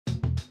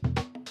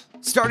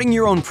Starting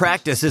your own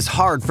practice is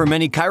hard for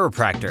many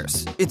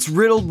chiropractors. It's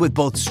riddled with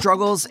both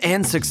struggles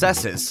and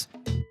successes.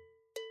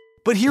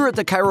 But here at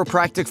the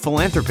Chiropractic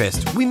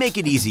Philanthropist, we make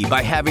it easy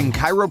by having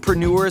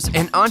chiropreneurs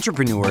and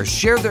entrepreneurs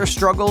share their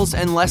struggles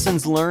and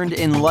lessons learned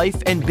in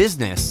life and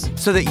business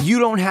so that you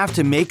don't have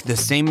to make the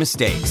same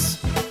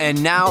mistakes.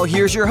 And now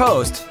here's your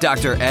host,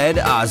 Dr. Ed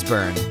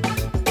Osborne.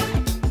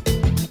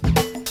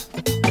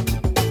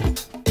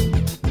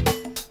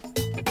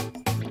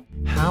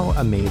 How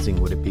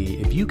amazing would it be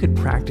if you could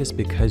practice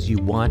because you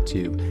want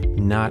to,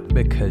 not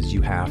because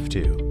you have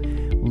to?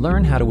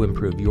 Learn how to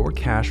improve your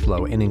cash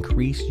flow and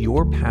increase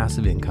your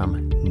passive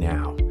income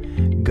now.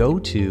 Go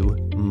to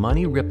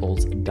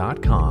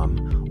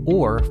moneyripples.com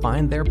or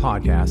find their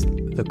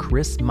podcast, The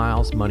Chris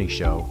Miles Money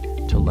Show,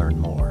 to learn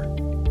more.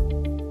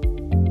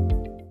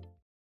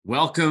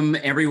 Welcome,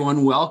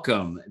 everyone.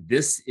 Welcome.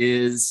 This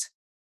is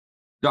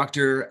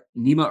Dr.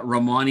 Nima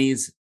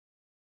Rahmany's.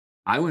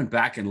 I went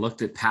back and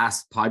looked at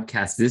past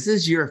podcasts. This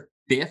is your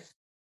fifth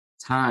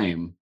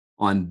time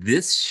on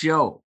this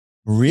show.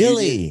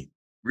 Really?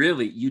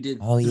 You did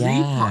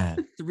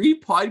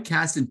three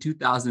podcasts in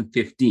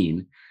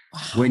 2015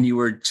 when you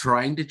were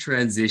trying to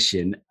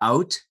transition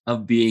out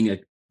of being a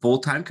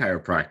full-time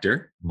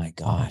chiropractor. My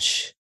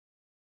gosh.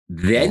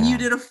 Then you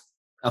did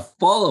a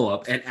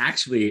follow-up. And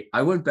actually,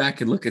 I went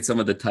back and looked at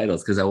some of the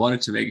titles because I wanted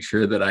to make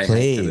sure that I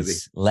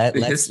Please,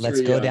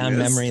 let's go down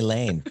memory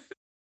lane.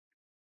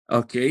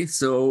 Okay,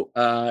 so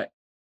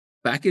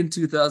back in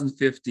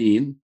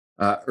 2015,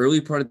 early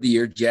part of the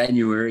year,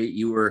 January,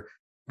 you were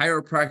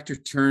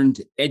chiropractor turned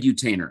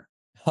edutainer.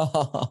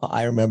 Oh,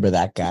 I remember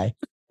that guy.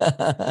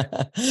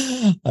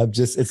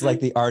 It's like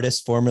the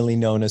artist formerly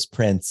known as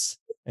Prince.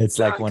 It's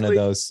exactly. Like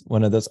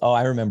one of those. Oh,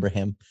 I remember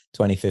him.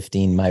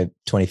 2015, my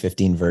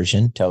 2015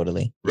 version.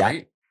 Totally.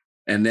 Right.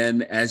 Yeah. And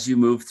then as you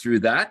move through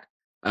that,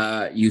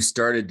 you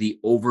started the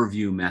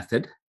overview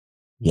method.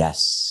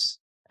 Yes,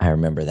 I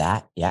remember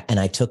that. Yeah. And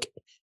I took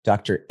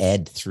Dr.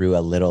 Ed through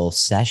a little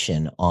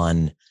session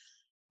on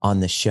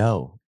the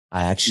show.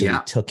 I actually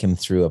took him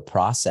through a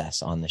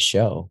process on the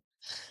show.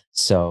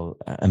 So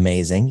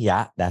amazing.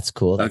 Yeah, that's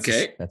cool. That's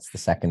the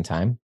second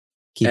time.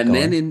 Keep going.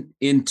 Then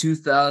in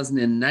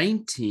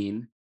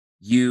 2019,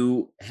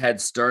 you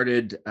had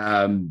started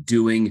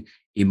doing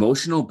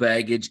emotional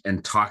baggage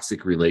and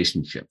toxic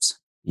relationships.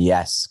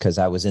 Yes, because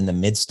I was in the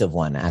midst of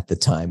one at the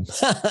time.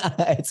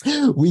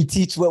 We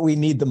teach what we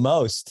need the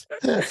most.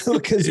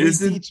 Because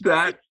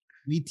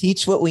we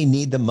teach what we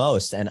need the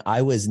most. And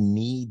I was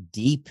knee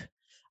deep.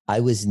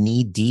 I was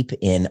knee deep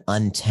in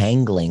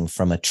untangling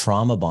from a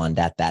trauma bond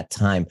at that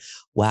time.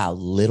 Wow,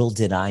 little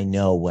did I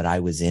know what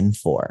I was in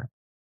for.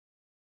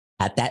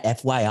 At that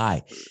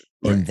FYI,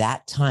 in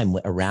that time,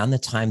 around the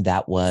time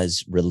that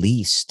was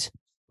released,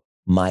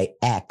 my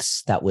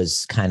ex that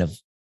was kind of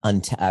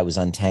I was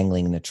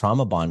untangling the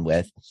trauma bond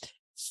with,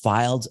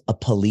 filed a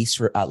police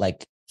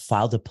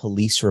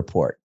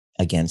report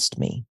against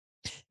me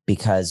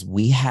because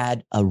we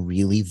had a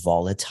really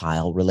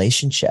volatile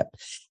relationship.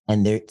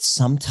 And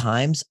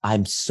sometimes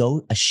I'm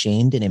so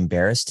ashamed and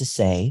embarrassed to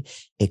say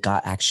it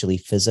got actually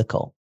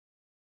physical.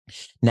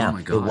 Now,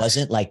 it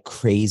wasn't like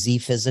crazy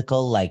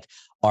physical, like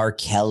R.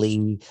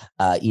 Kelly,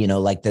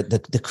 like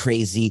the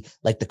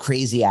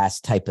crazy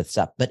ass type of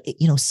stuff. But,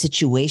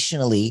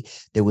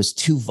 situationally, there was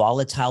two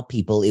volatile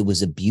people. It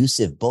was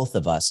abusive, both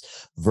of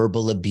us,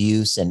 verbal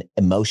abuse and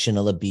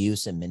emotional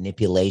abuse and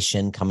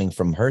manipulation coming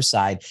from her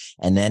side.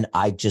 And then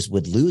I just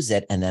would lose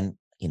it. And then,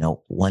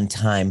 one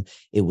time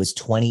it was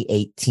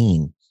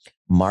 2018,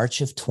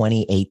 March of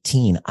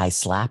 2018, I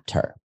slapped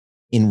her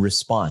in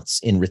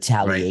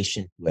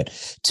retaliation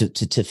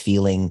to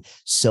feeling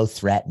so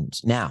threatened.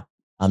 Now,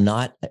 I'm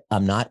not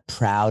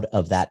proud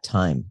of that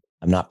time.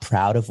 I'm not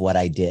proud of what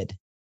I did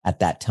at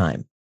that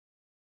time.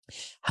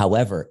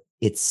 However,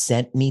 it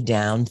sent me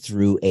down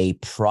through a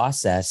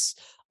process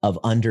of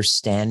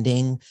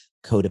understanding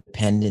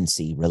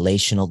codependency,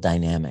 relational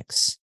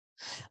dynamics,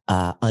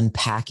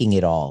 unpacking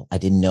it all. I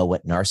didn't know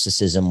what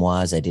narcissism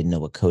was. I didn't know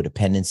what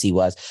codependency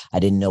was. I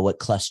didn't know what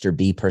cluster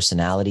B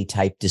personality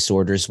type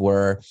disorders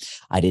were.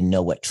 I didn't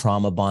know what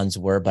trauma bonds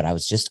were, but I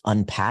was just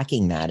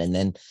unpacking that. And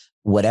then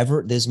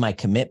whatever this is, my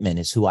commitment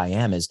is who I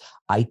am, is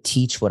I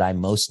teach what I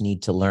most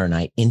need to learn.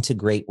 I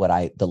integrate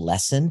the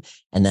lesson,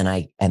 and then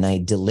I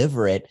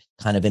deliver it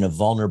kind of in a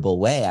vulnerable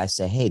way. I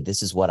say, hey,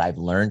 this is what I've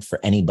learned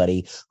for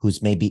anybody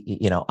who's maybe,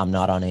 I'm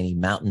not on any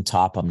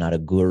mountaintop. I'm not a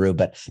guru,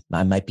 but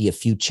I might be a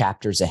few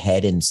chapters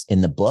ahead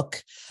in the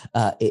book,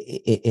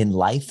 in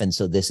life. And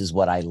so this is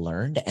what I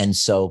learned. And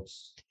so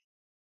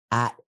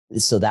that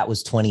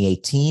was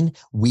 2018.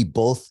 We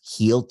both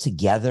healed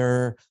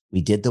together.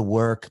 We did the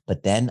work,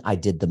 but then I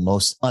did the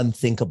most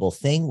unthinkable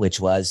thing, which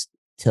was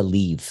to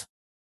leave.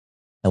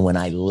 And when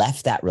I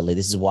left that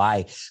this is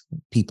why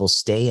people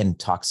stay in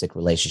toxic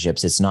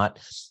relationships. It's not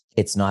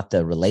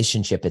the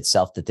relationship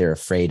itself that they're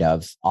afraid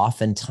of.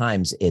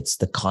 Oftentimes it's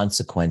the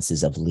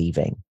consequences of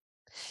leaving.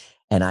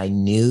 And I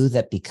knew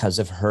that because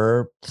of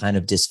her kind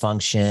of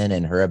dysfunction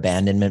and her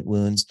abandonment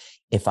wounds,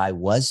 if I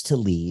was to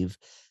leave,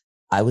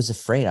 I was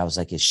afraid. I was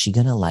like, is she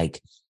going to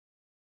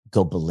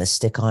go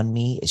ballistic on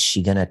me? Is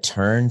she going to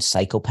turn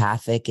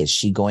psychopathic? Is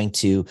she going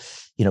to,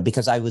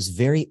 because I was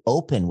very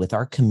open with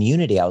our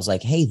community. I was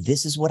like, hey,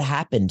 this is what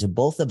happened to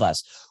both of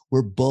us.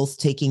 We're both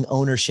taking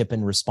ownership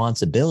and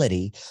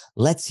responsibility.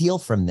 Let's heal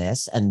from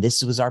this. And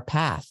this was our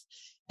path.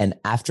 And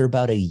after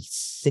about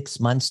 6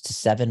 months to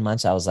 7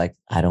 months, I was like,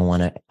 I don't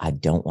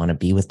want to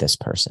be with this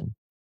person.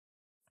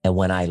 And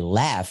when I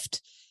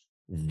left,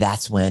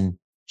 that's when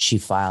she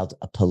filed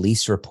a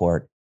police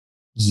report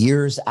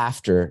years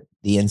after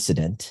the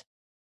incident.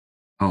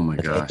 Oh my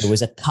gosh. There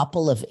was a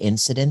couple of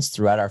incidents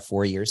throughout our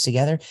 4 years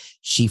together.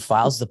 She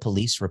files the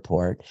police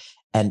report.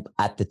 And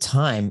at the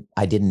time,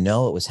 I didn't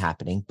know it was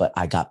happening, but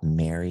I got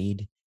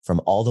married.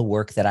 From all the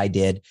work that I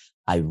did,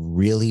 I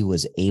really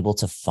was able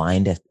to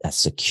find a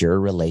secure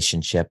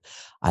relationship.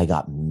 I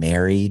got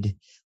married.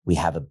 We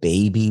have a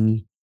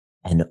baby.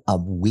 And a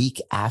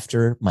week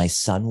after my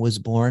son was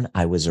born,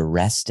 I was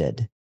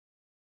arrested.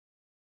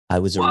 I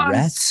was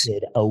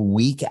arrested a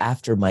week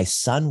after my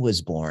son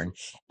was born.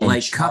 And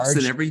like cuffs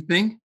and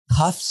everything?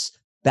 Cuffs,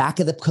 back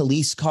of the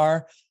police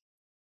car.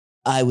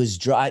 I was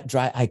dry.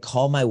 I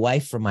call my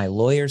wife from my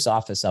lawyer's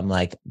office. I'm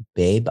like,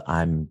 babe,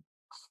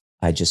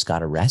 I just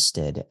got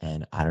arrested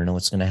and I don't know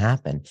what's going to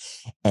happen.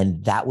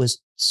 And that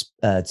was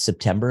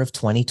September of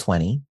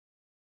 2020.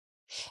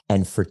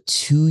 And for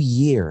 2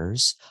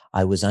 years,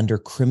 I was under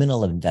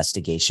criminal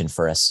investigation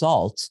for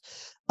assault,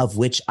 of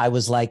which I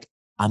was like,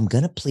 I'm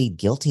going to plead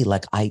guilty.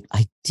 Like I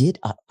did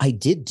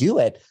do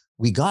it.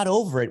 We got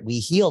over it. We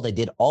healed. I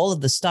did all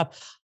of the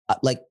stuff.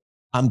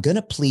 I'm going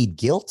to plead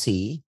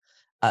guilty.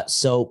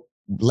 So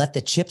let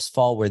the chips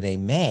fall where they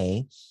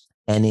may.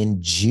 And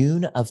in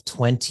June of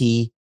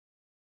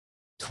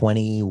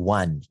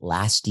 2021,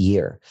 last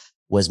year,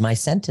 was my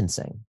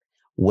sentencing,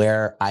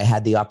 where I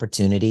had the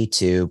opportunity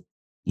to,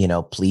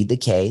 plead the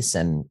case,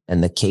 and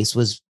the case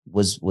was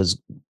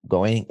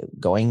going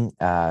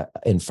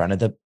in front of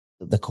the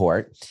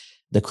court,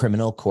 the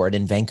criminal court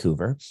in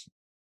Vancouver.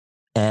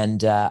 And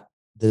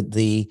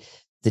the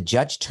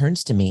judge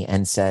turns to me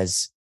and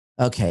says,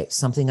 okay,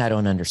 something I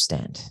don't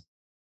understand.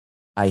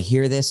 I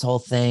hear this whole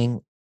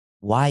thing.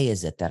 Why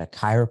is it that a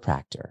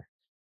chiropractor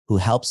who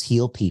helps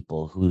heal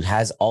people, who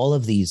has all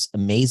of these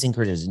amazing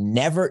careers,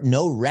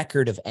 no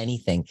record of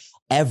anything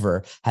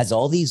ever, has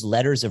all these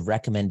letters of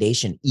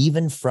recommendation,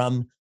 even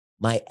from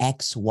my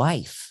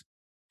ex-wife,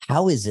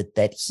 how is it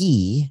that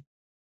he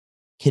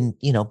can,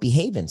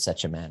 behave in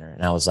such a manner?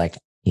 And I was like,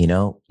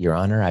 Your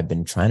Honor, I've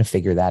been trying to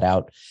figure that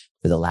out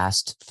for the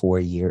last 4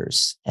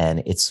 years.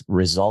 And it's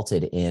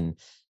resulted in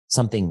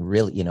something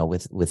really,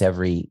 with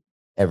every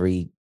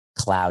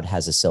cloud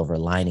has a silver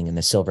lining. And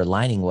the silver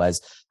lining was,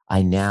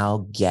 I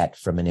now get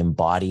from an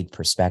embodied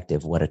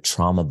perspective what a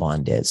trauma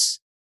bond is.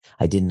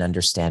 I didn't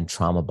understand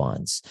trauma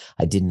bonds.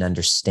 I didn't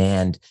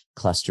understand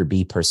cluster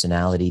B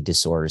personality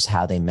disorders,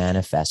 how they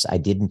manifest. I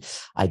didn't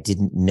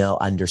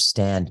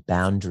understand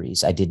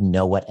boundaries. I didn't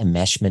know what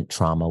enmeshment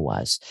trauma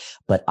was,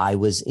 but I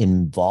was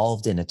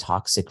involved in a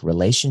toxic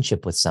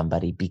relationship with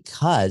somebody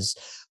because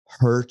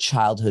her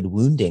childhood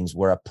woundings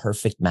were a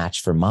perfect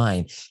match for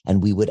mine.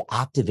 And we would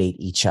activate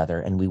each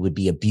other and we would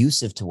be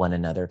abusive to one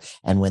another.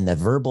 And when the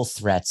verbal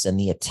threats and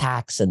the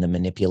attacks and the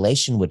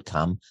manipulation would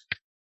come,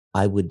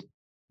 I would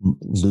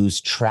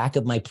lose track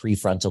of my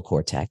prefrontal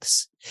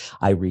cortex.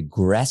 I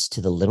regressed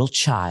to the little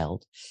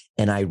child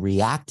and I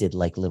reacted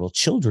like little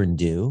children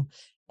do.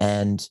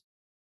 And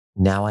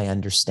now I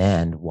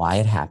understand why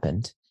it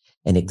happened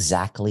and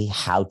exactly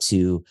how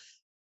to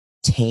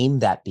tame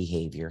that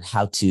behavior,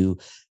 how to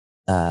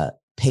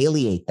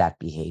palliate that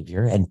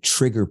behavior, and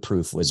Trigger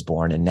Proof was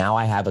born. And now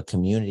I have a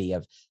community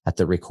at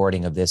the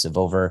recording of this, of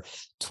over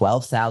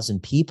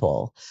 12,000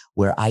 people,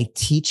 where I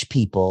teach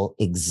people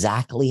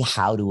exactly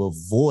how to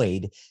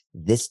avoid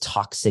this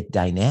toxic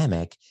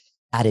dynamic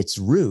at its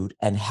root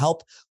and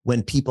help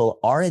when people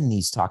are in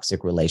these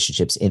toxic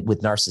relationships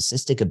with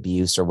narcissistic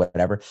abuse or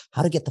whatever,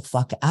 how to get the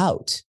fuck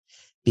out.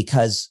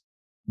 Because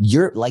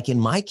you're like, in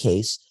my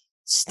case,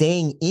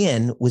 staying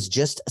in was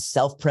just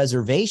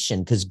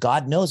self-preservation because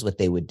God knows what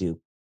they would do.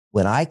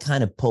 When I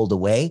kind of pulled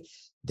away,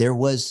 there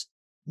was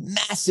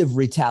massive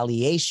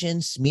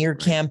retaliation, smear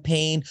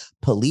campaign,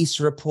 police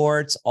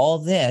reports, all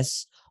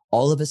this.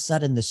 All of a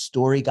sudden, the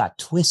story got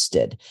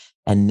twisted.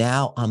 And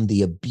now I'm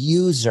the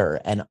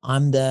abuser and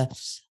I'm the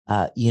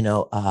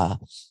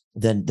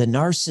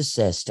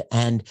narcissist.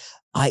 And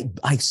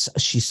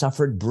she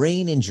suffered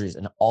brain injuries.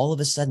 And all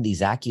of a sudden,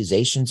 these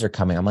accusations are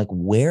coming. I'm like,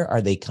 where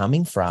are they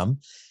coming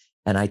from?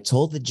 And I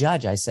told the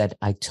judge, I said,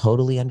 I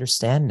totally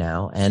understand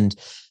now. And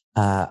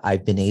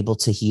I've been able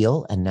to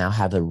heal and now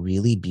have a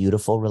really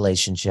beautiful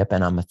relationship.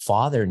 And I'm a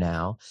father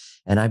now,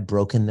 and I've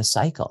broken the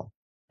cycle.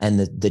 And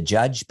the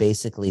judge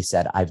basically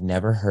said, I've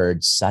never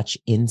heard such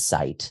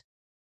insight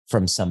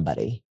from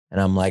somebody. And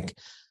I'm like,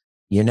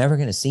 you're never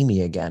going to see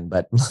me again.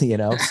 But,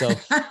 so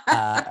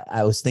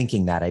I was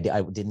thinking that I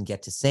didn't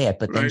get to say it.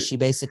 But then she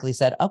basically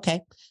said,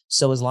 okay,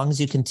 so as long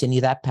as you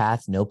continue that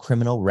path, no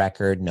criminal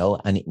record,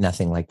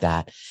 nothing like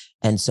that.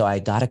 And so I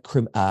got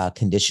a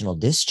conditional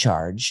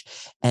discharge,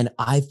 and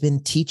I've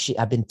been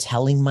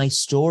telling my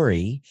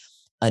story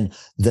and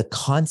the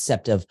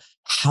concept of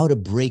how to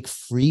break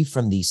free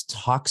from these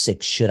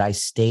toxic, should I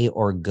stay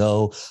or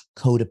go,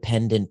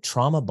 codependent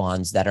trauma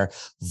bonds that are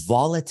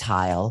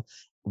volatile,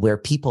 where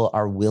people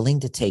are willing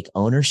to take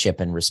ownership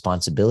and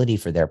responsibility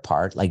for their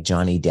part, like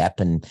Johnny Depp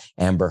and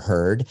Amber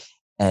Heard.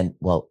 And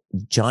well,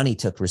 Johnny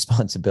took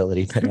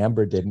responsibility, but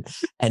Amber didn't,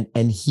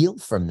 and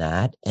healed from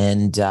that.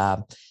 And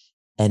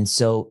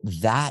so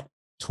that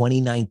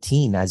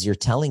 2019, as you're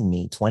telling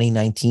me,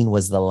 2019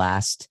 was the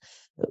last,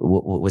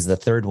 was the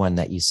third one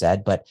that you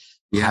said, but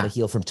how to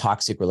heal from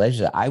toxic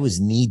relationships. I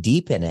was knee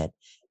deep in it.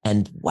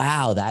 And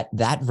wow,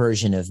 that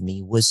version of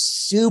me was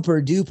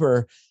super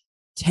duper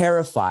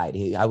terrified.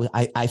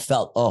 I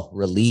felt,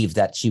 relieved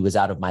that she was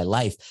out of my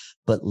life.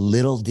 But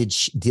little did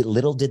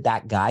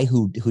that guy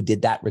who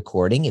did that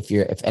recording,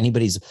 if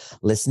anybody's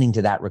listening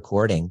to that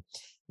recording,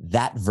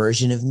 that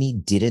version of me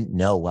didn't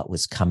know what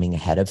was coming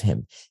ahead of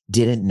him,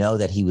 didn't know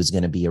that he was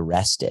going to be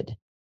arrested,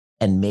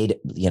 and made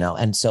it,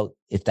 and so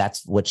if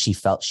that's what she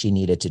felt she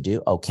needed to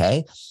do,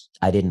 okay.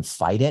 I didn't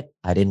fight it.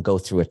 I didn't go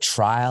through a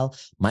trial.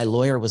 My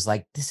lawyer was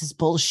like, this is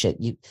bullshit.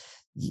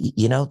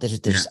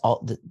 There's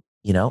all the,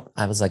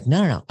 I was like,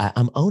 no,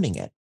 I'm owning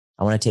it.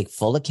 I want to take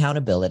full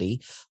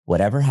accountability,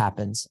 whatever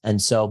happens.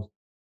 And so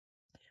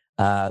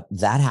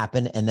that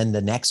happened. And then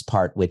the next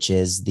part, which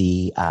is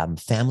the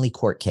family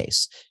court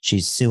case.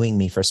 She's suing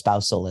me for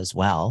spousal as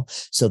well.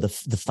 So the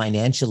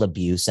financial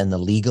abuse and the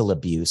legal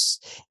abuse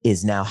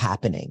is now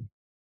happening.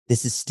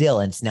 This is still,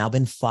 and it's now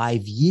been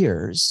 5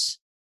 years,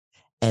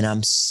 and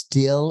I'm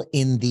still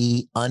in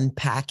the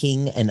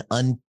unpacking and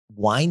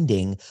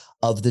unwinding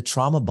of the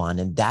trauma bond.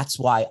 And that's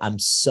why I'm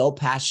so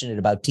passionate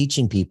about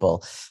teaching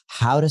people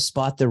how to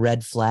spot the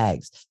red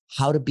flags,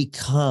 how to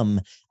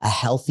become a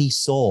healthy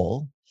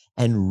soul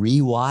and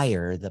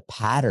rewire the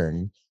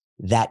pattern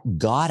that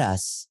got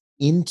us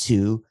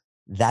into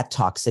that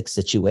toxic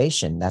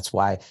situation. That's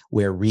why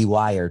where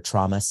Rewire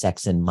Trauma,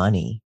 Sex, and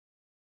Money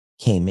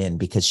came in,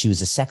 because she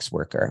was a sex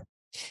worker.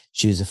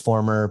 She was a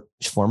former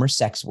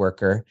sex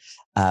worker,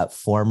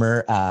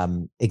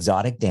 former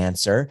exotic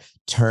dancer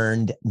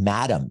turned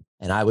madam.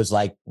 And I was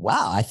like,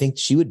 wow, I think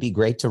she would be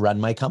great to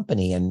run my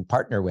company and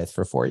partner with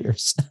for 4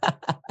 years.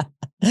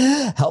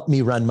 Help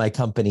me run my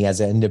company as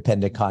an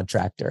independent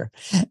contractor.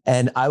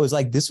 And I was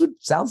like,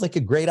 sounds like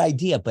a great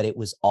idea, but it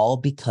was all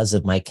because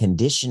of my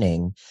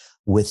conditioning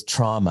with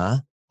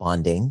trauma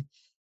bonding,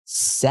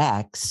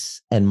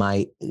 sex, and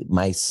my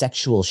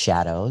sexual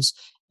shadows,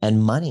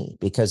 and money,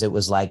 because it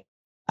was like,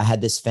 I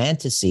had this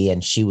fantasy,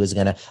 and she was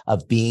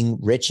of being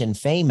rich and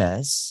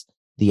famous.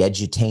 The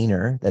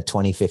edutainer, the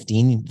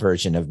 2015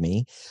 version of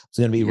me, was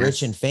going to be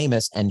rich and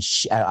famous. And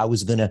I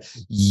was going to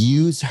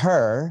use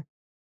her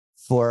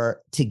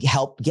to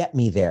help get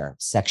me there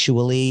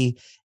sexually,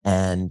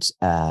 and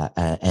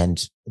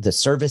the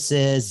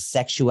services,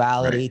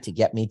 sexuality, to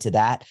get me to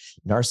that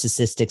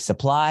narcissistic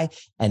supply.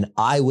 And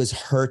I was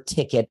her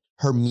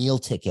meal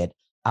ticket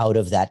out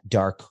of that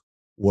dark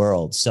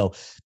world. So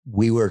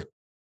we were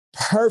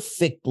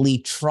perfectly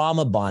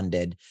trauma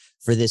bonded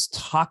for this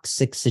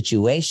toxic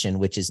situation,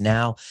 which is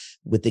now,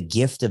 with the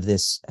gift of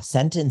this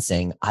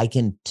sentencing, I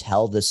can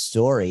tell the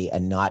story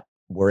and not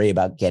worry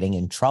about getting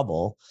in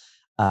trouble,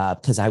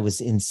 because I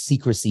was in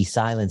secrecy,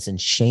 silence, and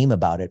shame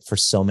about it for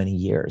so many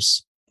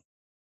years.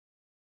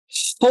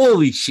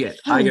 Holy shit.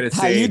 I gotta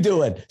say. How you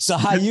doing? So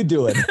how you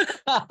doing?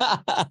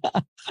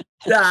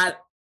 That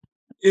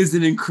is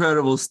an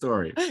incredible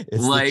story.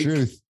 It's the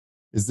truth.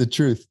 It's the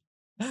truth.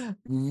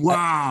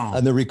 Wow.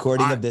 On the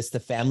recording of this,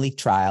 the family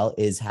trial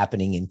is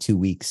happening in 2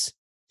 weeks.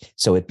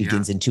 So it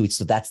begins in 2 weeks.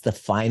 So that's the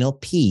final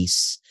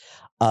piece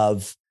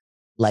of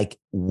like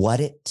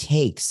what it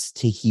takes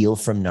to heal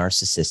from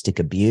narcissistic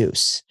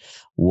abuse,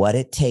 what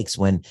it takes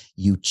when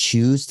you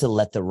choose to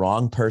let the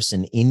wrong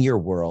person in your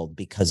world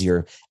because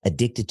you're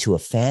addicted to a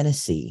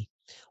fantasy.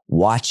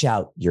 Watch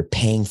out, you're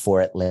paying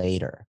for it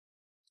later.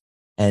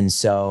 And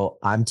so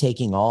I'm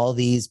taking all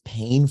these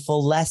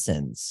painful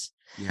lessons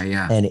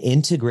and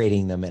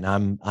integrating them. And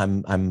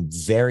I'm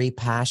very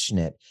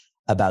passionate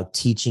about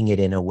teaching it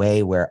in a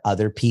way where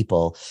other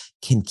people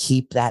can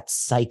keep that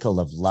cycle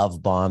of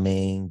love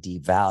bombing,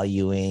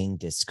 devaluing,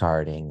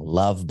 discarding,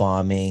 love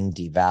bombing,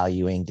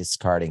 devaluing,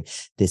 discarding.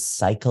 This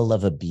cycle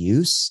of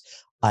abuse,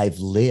 I've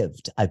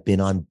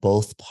been on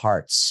both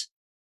parts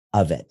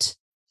of it.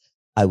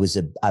 I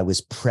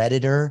was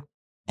predator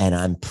and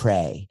I'm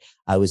prey.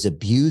 I was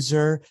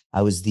abuser.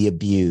 I was the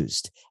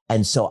abused.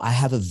 And so I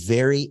have a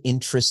very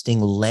interesting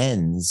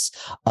lens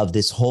of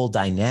this whole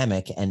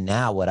dynamic. And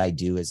now what I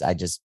do is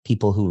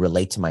people who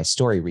relate to my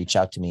story reach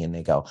out to me and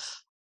they go,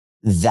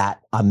 that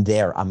I'm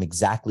there. I'm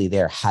exactly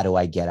there. How do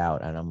I get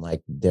out? And I'm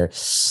like,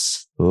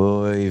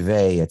 oy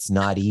vey, it's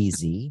not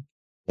easy.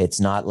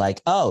 It's not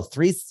like,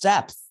 3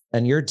 steps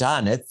and you're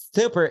done. It's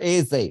super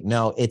easy.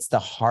 No, it's the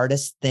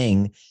hardest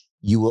thing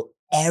you will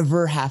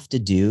ever have to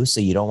do.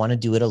 So you don't want to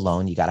do it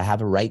alone. You got to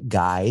have a right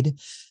guide.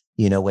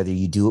 whether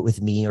you do it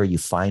with me or you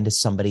find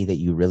somebody that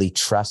you really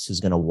trust who's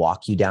going to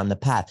walk you down the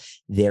path,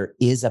 there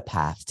is a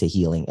path to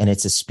healing, and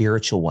it's a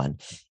spiritual one.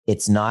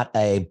 It's not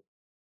a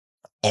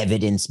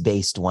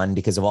evidence-based one,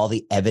 because of all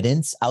the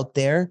evidence out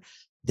there.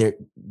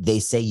 They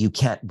say you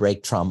can't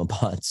break trauma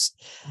bonds.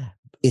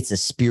 It's a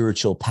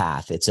spiritual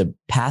path. It's a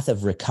path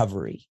of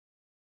recovery.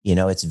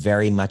 It's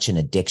very much an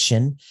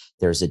addiction.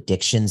 There's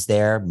addictions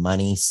there: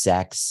 money,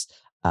 sex,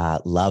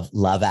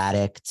 love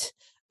addict,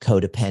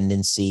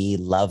 codependency,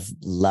 love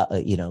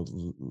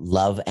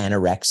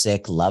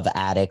anorexic, love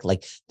addict.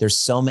 Like, there's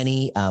so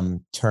many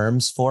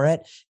terms for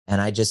it.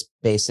 And I just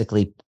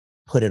basically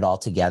put it all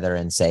together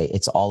and say,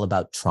 it's all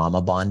about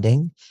trauma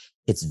bonding.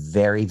 It's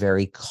very,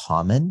 very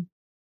common.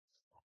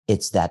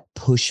 It's that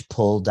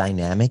push-pull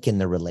dynamic in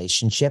the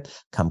relationship.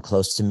 Come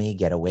close to me,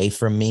 get away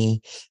from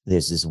me.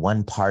 There's this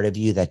one part of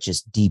you that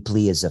just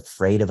deeply is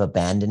afraid of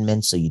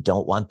abandonment, so you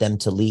don't want them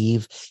to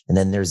leave. And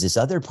then there's this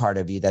other part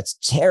of you that's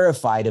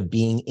terrified of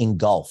being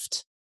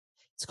engulfed.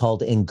 It's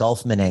called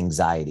engulfment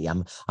anxiety.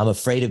 I'm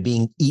afraid of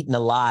being eaten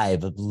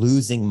alive, of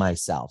losing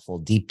myself. Well,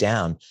 deep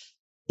down,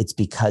 it's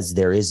because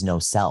there is no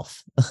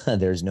self.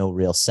 There's no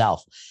real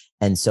self.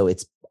 And so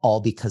it's all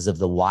because of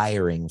the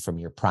wiring from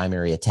your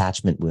primary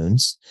attachment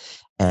wounds,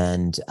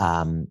 and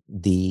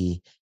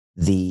the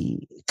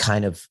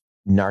kind of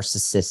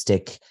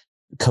narcissistic,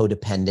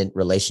 codependent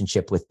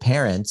relationship with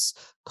parents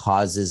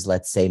causes,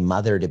 let's say,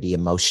 mother to be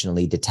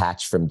emotionally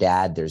detached from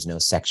dad. There's no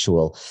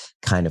sexual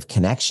kind of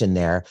connection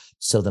there.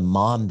 So the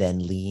mom then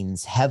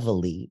leans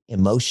heavily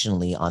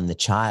emotionally on the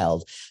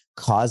child,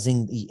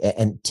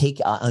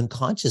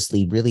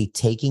 unconsciously really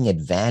taking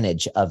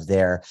advantage of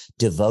their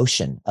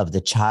devotion, of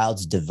the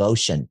child's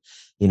devotion.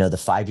 The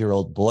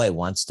 5-year-old boy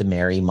wants to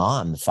marry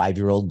mom. The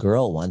 5-year-old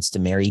girl wants to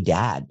marry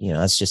dad.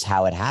 That's just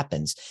how it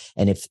happens.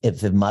 And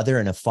if a mother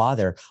and a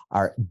father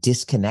are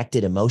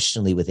disconnected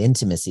emotionally with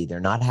intimacy, they're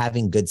not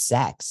having good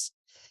sex,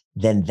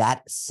 then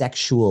that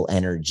sexual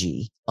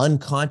energy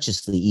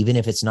unconsciously, even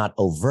if it's not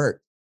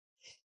overt,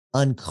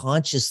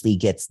 unconsciously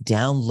gets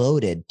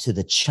downloaded to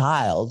the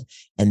child.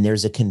 And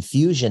there's a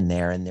confusion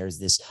there. And there's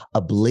this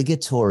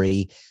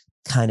obligatory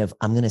kind of,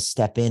 I'm going to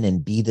step in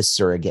and be the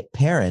surrogate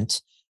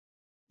parent,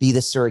 be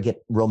the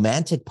surrogate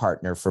romantic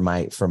partner for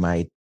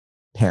my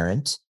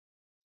parent.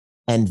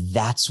 And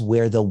that's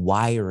where the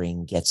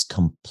wiring gets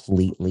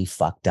completely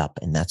fucked up.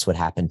 And that's what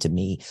happened to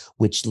me,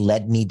 which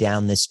led me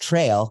down this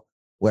trail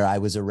where I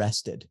was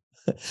arrested.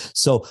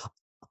 So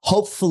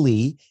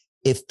hopefully,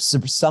 if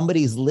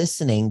somebody's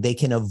listening, they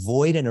can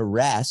avoid an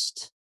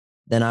arrest,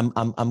 then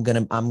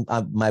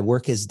my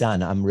work is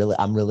done. I'm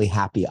really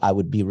happy. I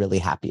would be really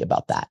happy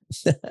about that.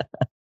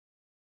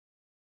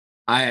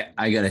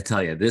 I got to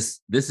tell you, this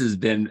has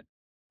been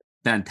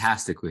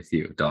fantastic with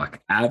you,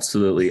 Doc.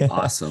 Absolutely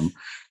awesome.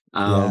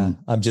 Yeah,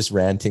 I'm just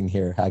ranting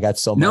here. I got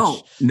so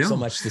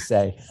much to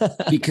say.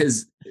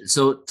 Because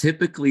so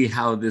typically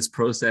how this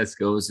process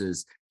goes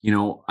is,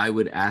 I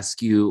would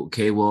ask you,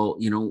 okay, well,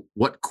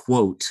 what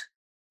quote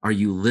are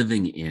you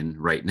living in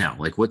right now?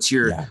 Like, what's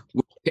your,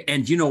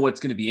 and what's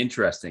going to be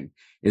interesting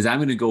is I'm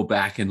going to go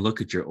back and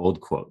look at your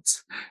old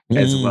quotes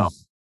as well,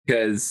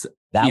 because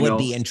that would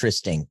be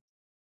interesting,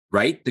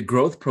 right? The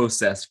growth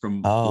process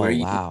from where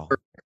you are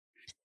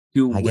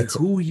to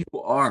who you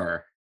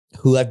are,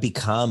 who I've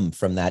become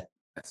from that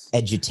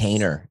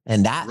edutainer.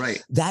 And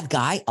that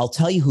guy, I'll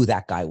tell you who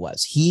that guy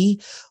was.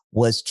 He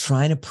was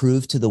trying to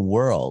prove to the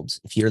world,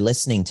 if you're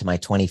listening to my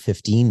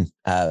 2015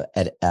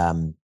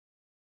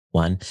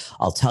 one,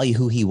 I'll tell you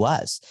who he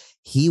was.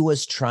 He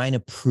was trying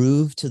to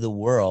prove to the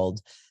world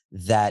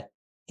that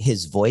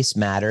his voice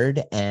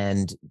mattered,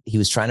 and he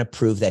was trying to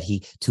prove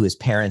to his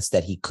parents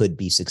that he could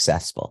be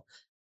successful.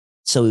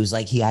 So it was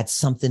like he had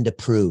something to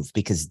prove,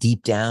 because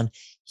deep down,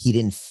 he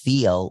didn't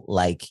feel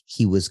like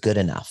he was good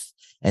enough.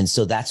 And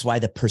so that's why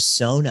the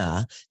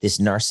persona, this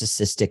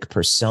narcissistic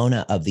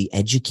persona of the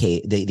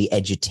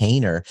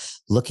edutainer,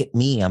 look at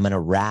me, I'm going to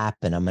rap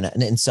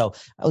and so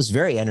I was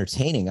very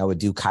entertaining. I would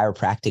do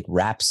chiropractic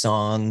rap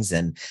songs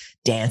and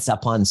dance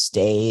up on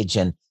stage,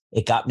 and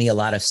it got me a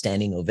lot of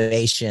standing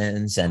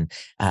ovations and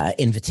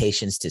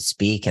invitations to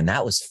speak. And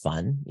that was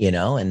fun,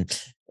 and,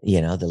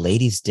 the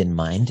ladies didn't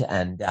mind.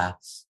 And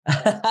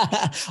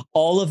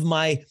all of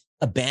my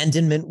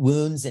abandonment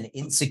wounds and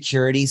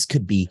insecurities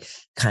could be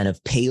kind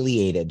of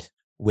palliated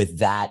with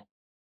that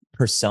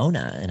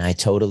persona. And I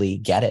totally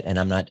get it. And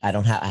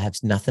I have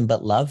nothing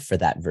but love for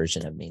that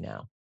version of me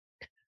now.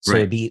 So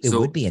right. it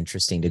would be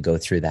interesting to go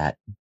through that.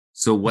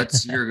 So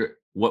what's your,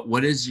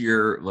 what is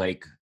your,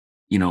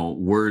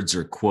 words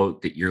or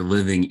quote that you're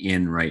living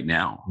in right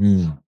now?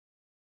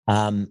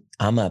 I'm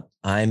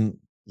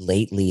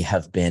lately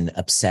have been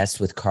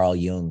obsessed with Carl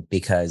Jung,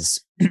 because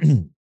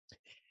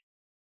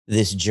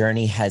this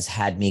journey has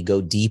had me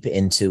go deep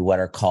into what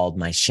are called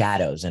my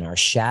shadows, and our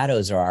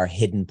shadows are our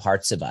hidden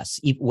parts of us.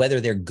 Whether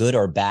they're good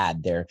or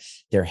bad,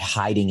 they're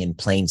hiding in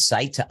plain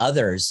sight to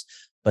others,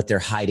 but they're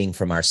hiding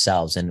from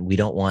ourselves, and we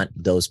don't want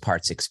those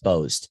parts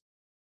exposed.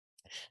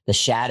 The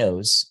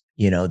shadows,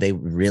 they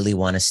really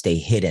want to stay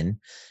hidden.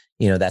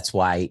 That's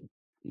why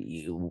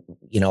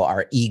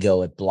our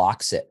ego, it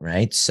blocks it,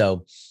 right?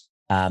 So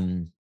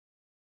the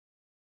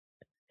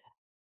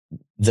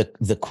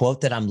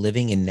quote that I'm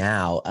living in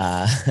now,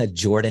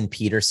 Jordan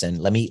Peterson,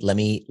 let me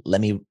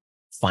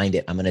find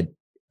it. I'm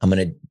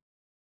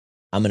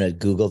gonna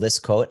Google this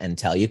quote and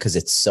tell you, because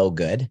it's so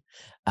good.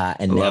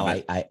 And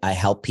now I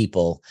help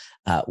people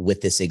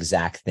with this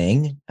exact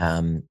thing.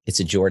 It's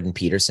a Jordan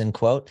Peterson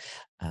quote.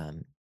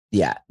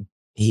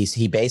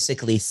 He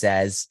basically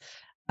says,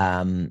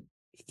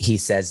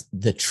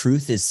 the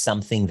truth is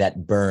something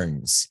that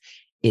burns.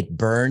 It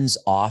burns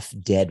off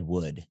dead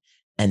wood,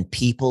 and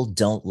people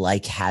don't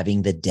like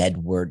having the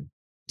dead wood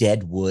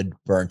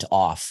burnt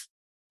off,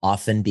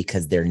 often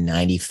because they're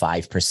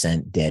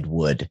 95% dead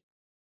wood.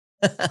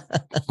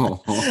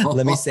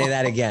 Let me say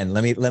that again.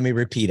 Let me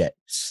repeat it.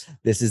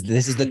 This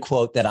is the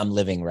quote that I'm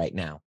living right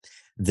now.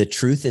 The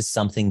truth is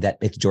something that,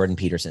 it's Jordan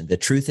Peterson. The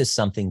truth is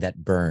something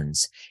that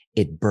burns.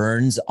 It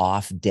burns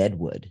off dead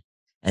wood,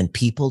 and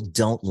people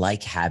don't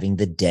like having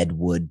the dead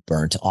wood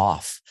burnt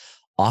off,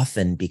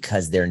 often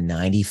because they're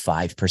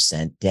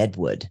 95% dead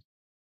wood.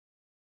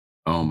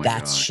 Oh my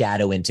That's God.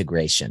 shadow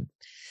integration.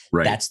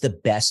 Right. That's the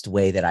best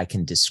way that I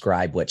can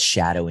describe what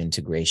shadow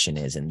integration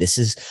is. And this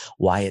is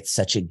why it's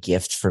such a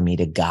gift for me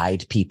to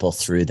guide people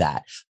through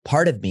that.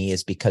 Part of me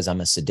is because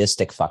I'm a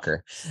sadistic fucker.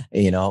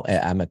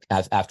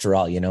 After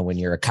all, when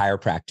you're a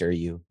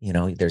chiropractor,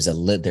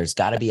 there's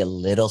got to be a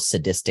little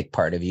sadistic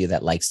part of you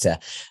that likes to,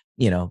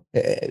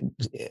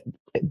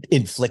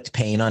 inflict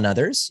pain on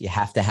others. You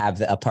have to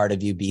have a part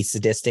of you be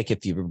sadistic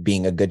if you're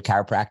being a good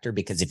chiropractor,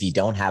 because if you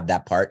don't have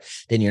that part,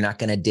 then you're not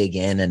going to dig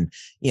in and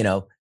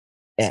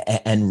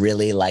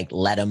really let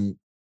them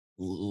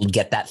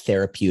get that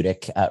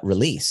therapeutic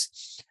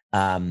release.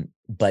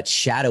 But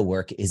shadow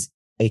work is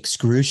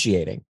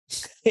excruciating.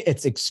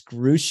 It's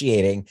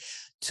excruciating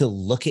to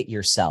look at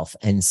yourself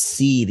and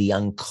see the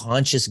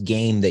unconscious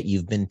game that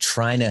you've been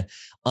trying to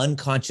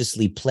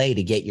unconsciously play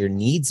to get your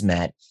needs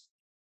met,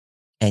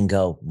 and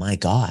go, my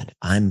God,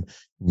 I'm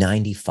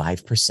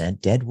 95%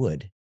 dead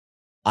wood.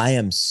 I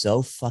am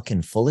so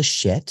fucking full of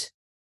shit.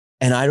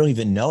 And I don't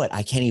even know it.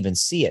 I can't even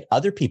see it.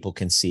 Other people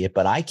can see it,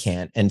 but I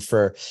can't. And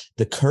for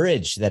the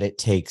courage that it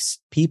takes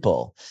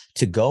people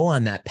to go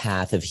on that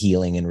path of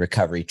healing and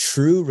recovery,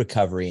 true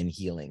recovery and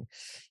healing,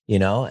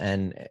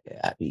 and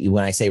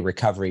when I say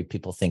recovery,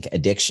 people think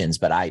addictions,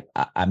 but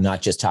I'm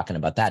not just talking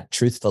about that.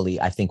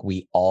 Truthfully, I think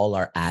we all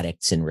are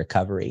addicts in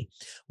recovery.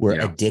 We're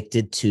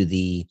addicted to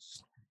the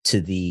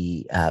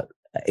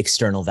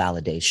external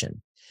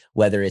validation.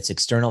 Whether it's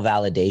external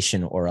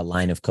validation or a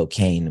line of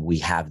cocaine, we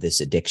have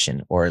this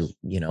addiction, or,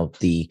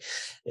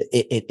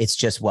 it's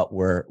just what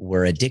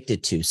we're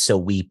addicted to. So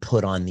we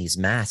put on these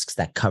masks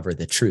that cover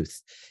the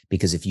truth,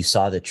 because if you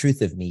saw the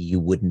truth of me,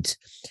 you wouldn't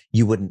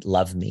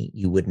love me.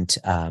 You would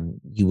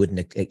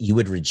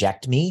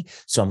reject me.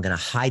 So I'm going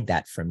to hide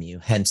that from you.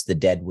 Hence the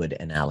deadwood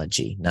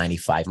analogy.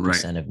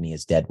 95% of me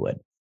is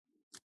deadwood.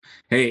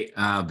 Hey,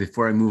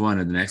 before I move on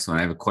to the next one,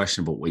 I have a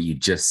question about what you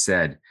just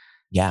said.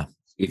 Yeah.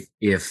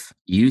 If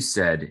you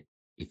said,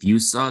 if you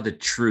saw the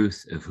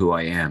truth of who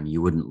I am,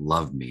 you wouldn't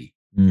love me.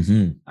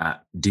 Mm-hmm.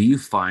 Do you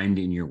find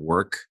in your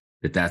work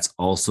that that's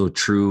also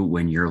true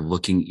when you're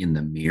looking in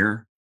the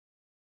mirror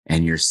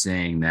and you're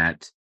saying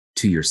that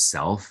to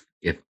yourself?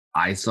 If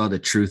I saw the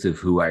truth of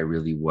who I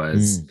really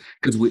was,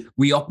 because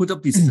we all put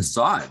up these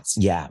facades,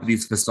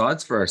 these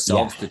facades for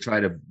ourselves to try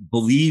to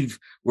believe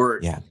we're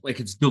like,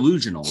 it's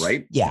delusional,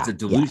 right? It's a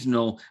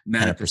delusional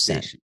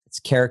manifestation. 100%. It's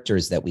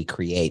characters that we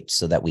create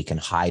so that we can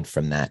hide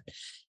from that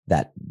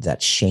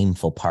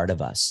shameful part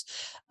of us.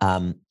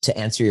 To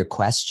answer your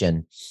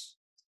question,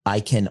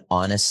 I can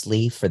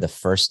honestly, for the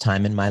first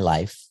time in my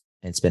life,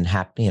 it's been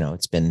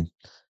it's been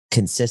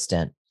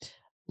consistent,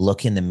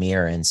 look in the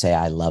mirror and say,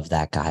 I love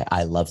that guy.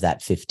 I love that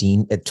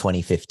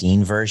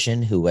 2015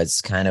 version who was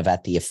kind of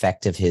at the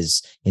effect of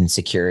his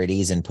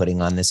insecurities and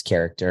putting on this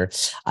character.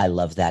 I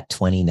love that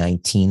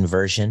 2019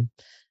 version.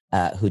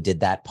 Who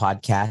did that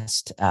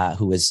podcast,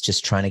 who was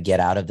just trying to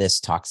get out of this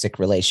toxic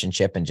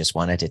relationship and just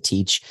wanted to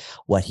teach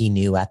what he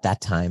knew at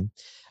that time.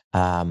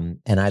 And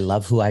I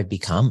love who I've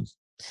become.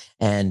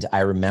 And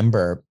I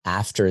remember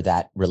after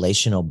that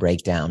relational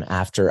breakdown,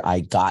 after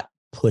I got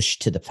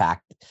pushed to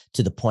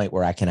the point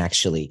where I can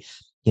actually,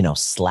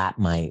 slap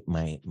my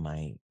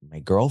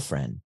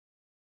girlfriend,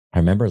 I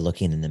remember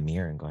looking in the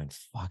mirror and going,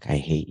 fuck, I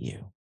hate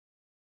you.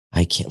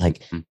 I can't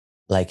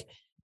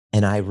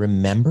and I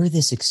remember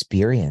this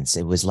experience.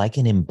 It was like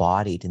an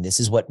embodied, and this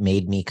is what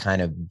made me kind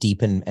of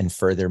deepen and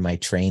further my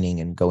training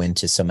and go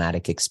into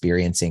somatic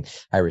experiencing.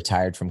 I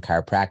retired from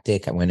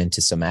chiropractic. I went into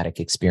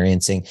somatic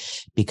experiencing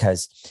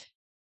because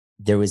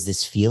there was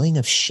this feeling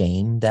of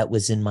shame that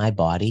was in my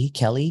body,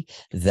 Kelly,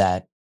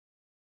 that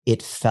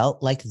it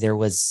felt like there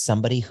was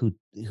somebody who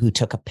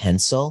took a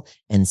pencil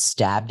and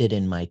stabbed it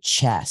in my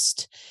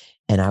chest.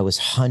 And I was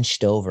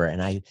hunched over,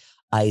 and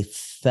I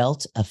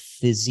felt a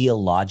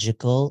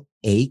physiological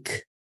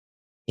ache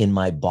in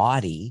my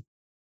body.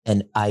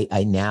 And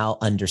I now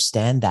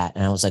understand that.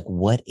 And I was like,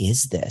 what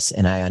is this?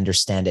 And I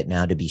understand it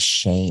now to be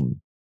shame.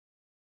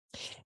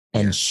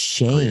 And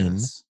Yes. Oh,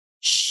 yes.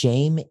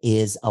 shame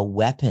is a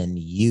weapon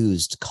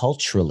used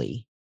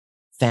culturally,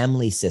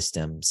 family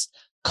systems,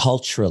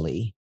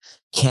 culturally,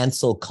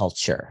 cancel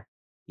culture.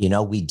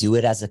 We do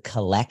it as a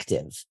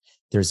collective.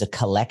 There's a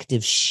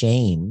collective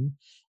shame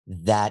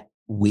that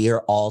we're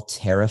all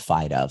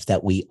terrified of,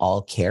 that we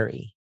all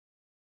carry,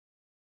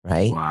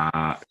 right?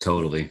 Wow.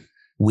 Totally.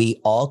 We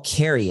all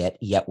carry it,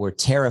 yet we're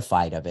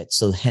terrified of it.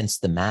 So hence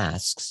the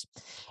masks.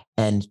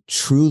 And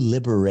true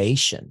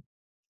liberation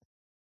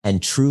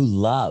and true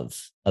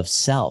love of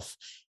self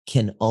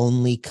can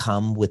only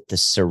come with the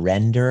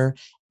surrender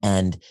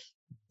and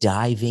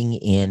diving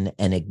in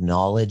and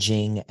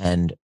acknowledging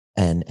and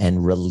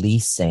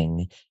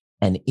releasing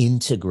and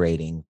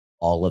integrating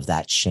all of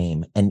that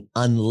shame. And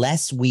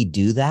unless we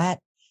do that,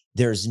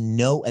 there's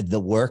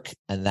the work,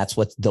 and that's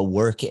what the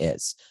work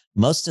is.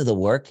 Most of the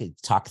work,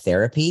 talk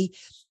therapy,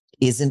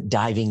 isn't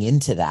diving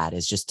into that.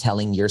 It's just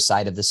telling your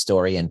side of the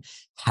story and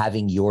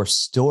having your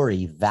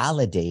story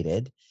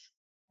validated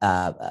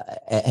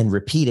and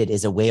repeated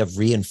is a way of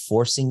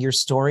reinforcing your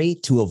story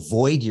to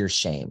avoid your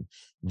shame.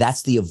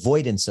 That's the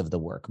avoidance of the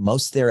work.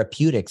 Most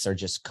therapeutics are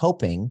just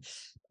coping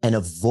and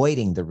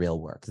avoiding the real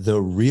work.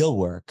 The real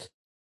work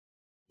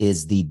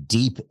is the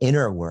deep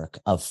inner work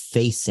of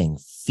facing,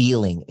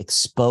 feeling,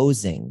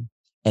 exposing,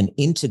 and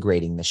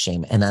integrating the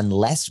shame. And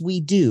unless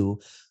we do,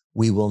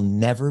 we will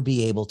never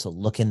be able to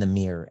look in the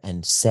mirror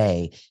and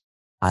say,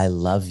 I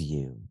love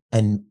you,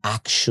 and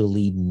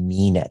actually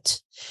mean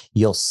it.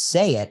 You'll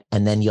say it,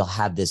 and then you'll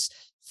have this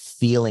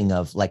feeling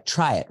of like,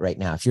 try it right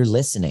now. If you're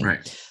listening,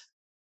 Right.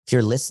 if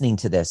you're listening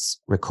to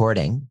this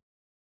recording,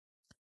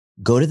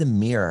 go to the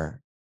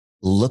mirror,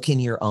 look in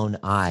your own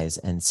eyes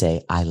and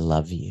say, I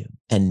love you,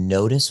 and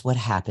notice what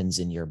happens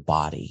in your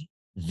body.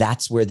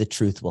 That's where the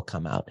truth will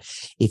come out.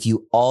 If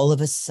you all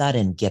of a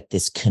sudden get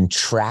this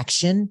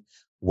contraction,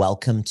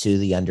 welcome to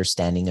the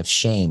understanding of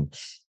shame.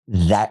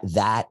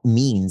 That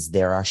means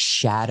there are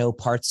shadow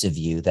parts of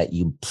you that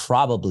you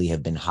probably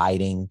have been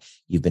hiding,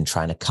 you've been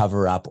trying to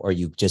cover up, or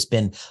you've just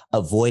been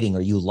avoiding,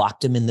 or you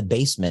locked them in the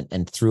basement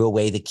and threw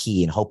away the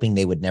key and hoping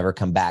they would never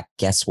come back.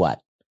 Guess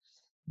what?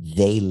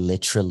 They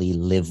literally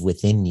live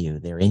within you.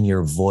 They're in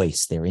your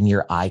voice. They're in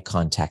your eye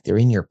contact. They're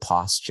in your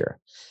posture.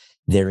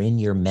 They're in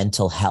your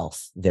mental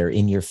health. They're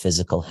in your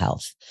physical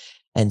health.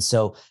 And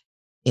so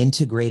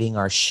integrating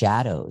our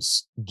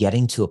shadows,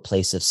 getting to a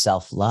place of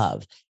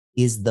self-love,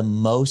 is the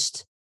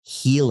most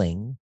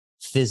healing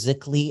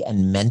physically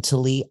and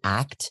mentally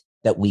act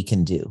that we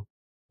can do.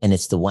 And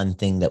it's the one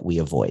thing that we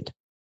avoid.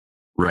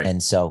 Right.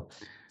 And so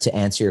to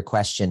answer your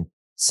question,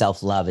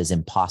 self-love is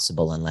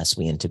impossible unless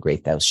we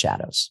integrate those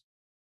shadows.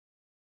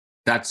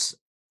 That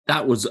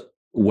was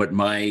what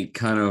my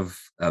kind of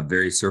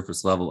very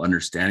surface level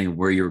understanding of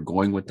where you were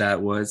going with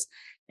that was.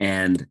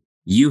 And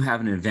you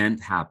have an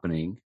event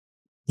happening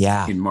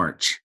in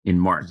March.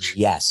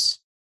 Yes.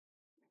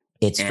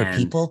 It's for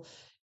people.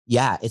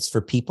 Yeah. It's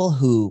for people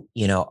who,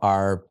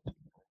 are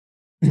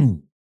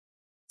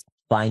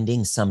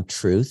finding some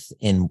truth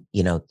in,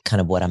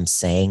 kind of what I'm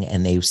saying,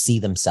 and they see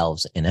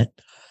themselves in it.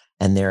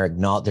 And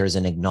there's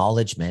an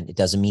acknowledgement. It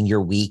doesn't mean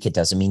you're weak. It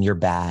doesn't mean you're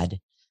bad.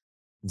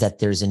 That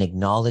there's an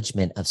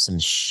acknowledgement of some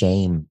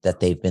shame that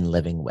they've been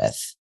living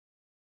with.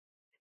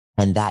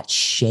 And that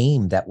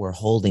shame that we're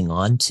holding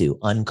on to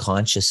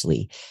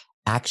unconsciously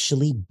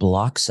actually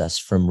blocks us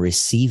from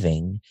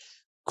receiving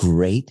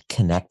great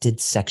connected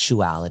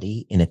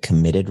sexuality in a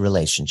committed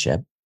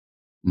relationship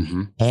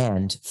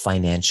and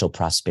financial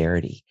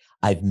prosperity.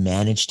 I've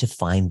managed to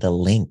find the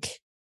link,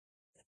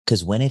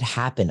 because when it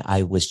happened,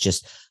 I was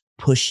just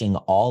pushing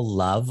all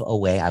love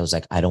away. I was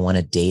like, I don't want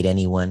to date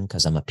anyone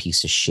because I'm a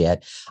piece of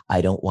shit.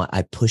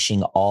 I'm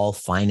pushing all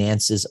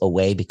finances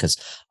away because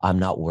I'm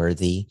not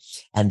worthy.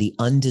 And the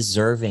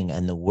undeserving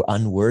and the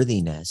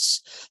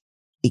unworthiness,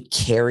 it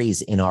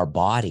carries in our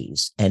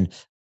bodies and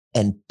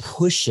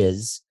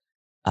pushes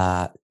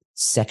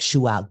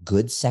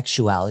good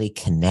sexuality,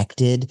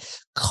 connected,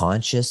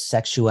 conscious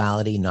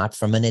sexuality, not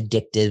from an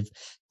addictive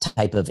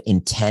type of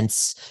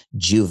intense,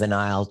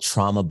 juvenile,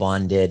 trauma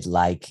bonded,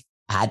 like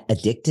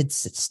addicted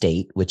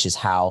state, which is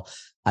how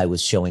I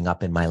was showing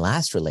up in my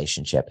last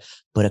relationship,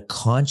 but a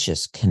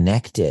conscious,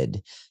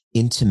 connected,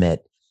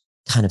 intimate,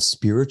 kind of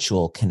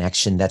spiritual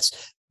connection.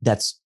 That's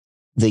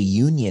the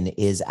union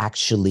is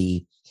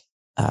actually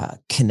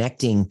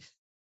connecting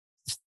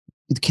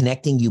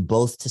you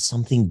both to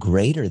something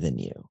greater than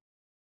you,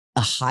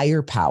 a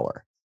higher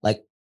power.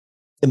 Like,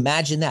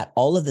 imagine that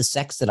all of the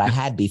sex that I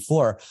had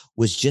before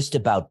was just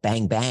about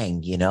bang,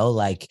 bang,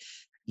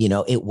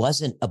 it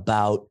wasn't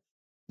about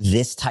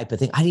this type of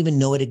thing. I didn't even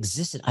know it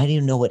existed. I didn't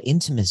even know what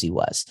intimacy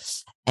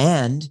was.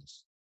 And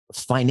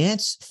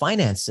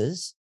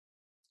finances,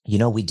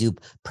 we do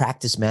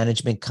practice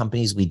management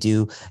companies. We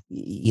do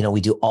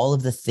all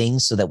of the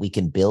things so that we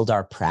can build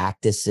our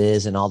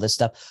practices and all this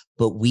stuff,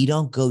 but we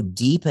don't go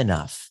deep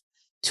enough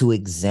to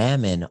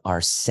examine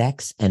our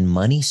sex and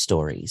money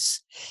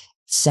stories.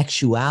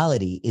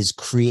 Sexuality is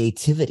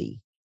creativity.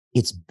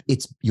 It's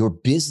your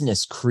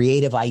business,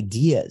 creative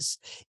ideas.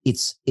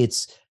 It's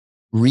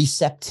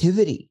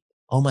receptivity,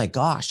 oh my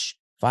gosh,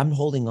 if I'm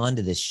holding on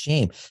to this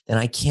shame, then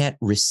I can't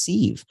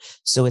receive.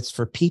 So it's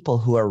for people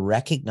who are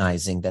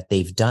recognizing that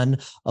they've done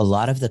a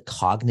lot of the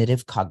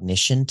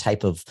cognition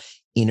type of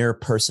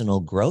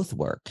interpersonal growth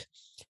work,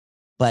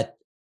 but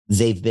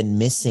they've been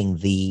missing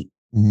the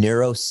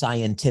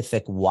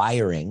neuroscientific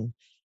wiring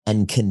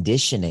and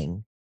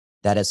conditioning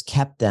that has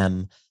kept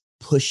them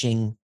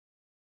pushing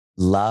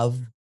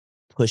love,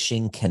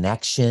 pushing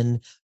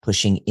connection,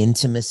 pushing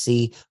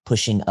intimacy,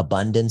 pushing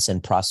abundance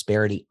and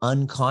prosperity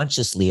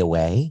unconsciously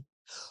away,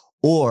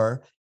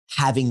 or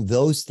having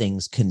those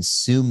things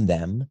consume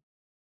them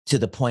to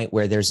the point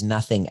where there's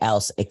nothing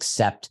else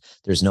except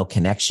there's no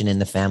connection in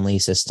the family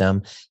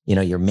system. You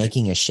know, you're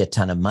making a shit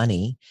ton of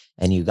money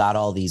and you got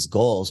all these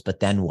goals, but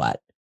then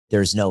what?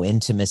 There's no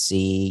intimacy.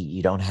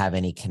 You don't have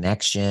any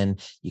connection.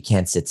 You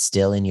can't sit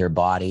still in your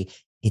body.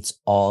 It's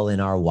all in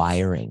our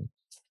wiring.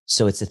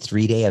 So it's a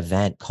 3-day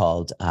event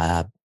called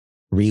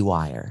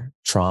Rewire: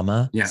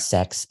 Trauma,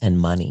 Sex, and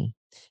Money.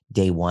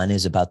 Day 1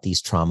 is about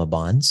these trauma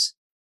bonds,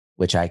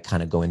 which I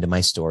kind of go into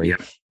my story. Yeah.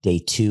 Day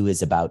 2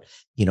 is about,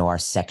 you know, our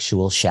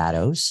sexual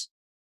shadows.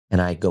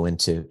 And I go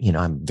into, you know,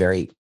 I'm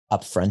very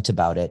upfront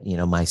about it. You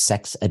know, my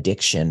sex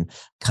addiction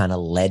kind of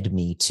led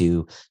me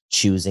to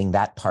choosing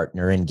that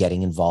partner and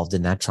getting involved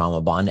in that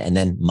trauma bond. And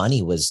then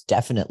money was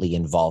definitely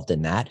involved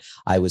in that.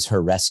 I was her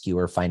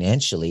rescuer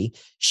financially.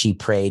 She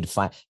preyed,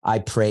 I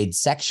preyed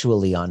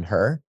sexually on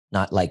her,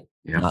 not like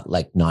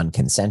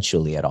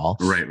non-consensually at all.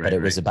 Right. But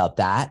it was about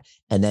that.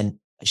 And then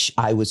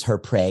I was her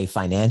prey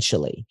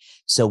financially.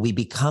 So we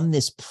become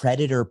this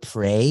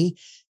predator-prey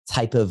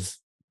type of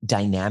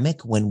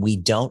dynamic when we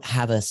don't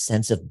have a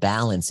sense of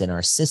balance in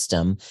our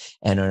system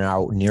and in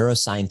our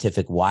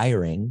neuroscientific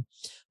wiring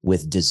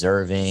with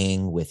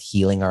deserving, with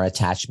healing our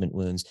attachment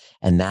wounds.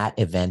 And that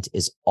event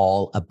is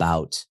all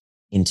about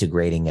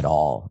integrating it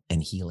all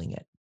and healing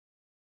it.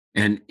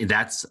 And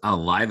that's a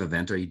live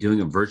event. Are you doing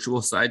a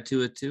virtual side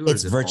to it too?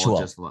 It's virtual.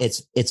 It's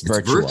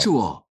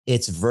virtual.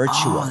 It's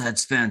virtual. Oh,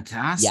 that's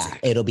fantastic. Yeah,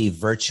 it'll be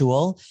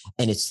virtual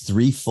and it's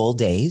 3 full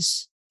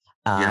days.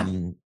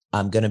 I'm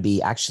going to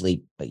be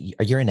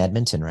you're in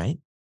Edmonton, right?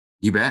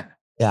 You bet.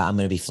 Yeah, I'm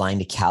going to be flying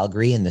to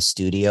Calgary in the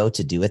studio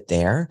to do it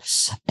there.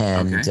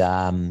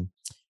 And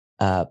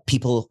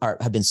people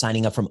have been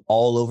signing up from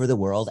all over the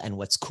world. And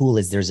what's cool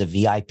is there's a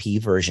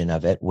VIP version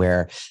of it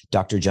where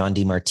Dr. John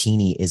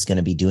DeMartini is going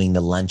to be doing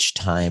the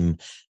lunchtime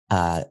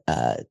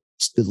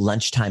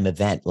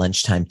event,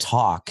 lunchtime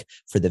talk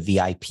for the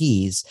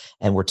VIPs.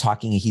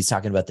 And he's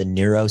talking about the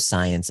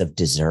neuroscience of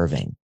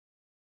deserving.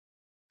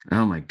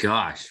 Oh my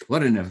gosh,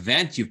 what an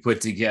event you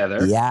put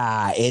together.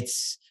 Yeah,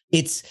 it's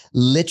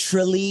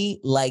literally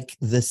like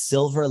the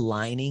silver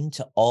lining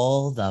to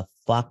all the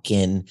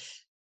fucking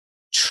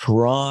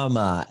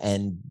trauma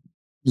and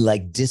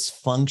like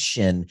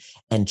dysfunction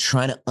and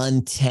trying to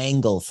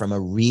untangle from a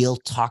real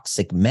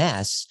toxic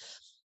mess.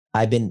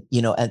 I've been,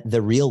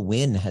 the real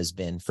win has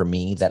been for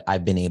me that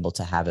I've been able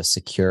to have a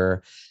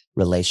secure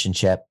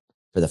relationship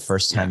for the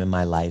first time in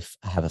my life.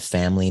 I have a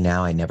family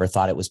now. I never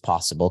thought it was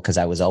possible because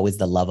I was always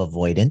the love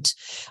avoidant.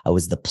 I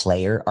was the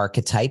player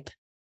archetype.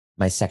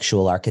 My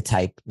sexual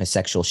archetype, my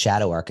sexual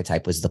shadow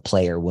archetype was the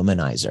player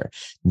womanizer,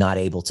 not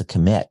able to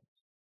commit.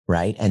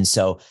 Right. And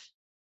so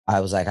I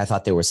was like, I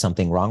thought there was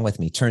something wrong with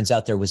me. Turns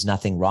out there was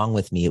nothing wrong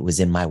with me. It was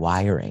in my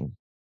wiring.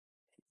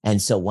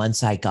 And so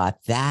once I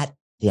got that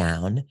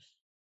down,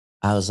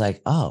 I was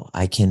like, oh,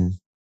 I can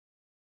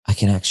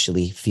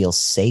actually feel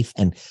safe.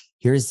 And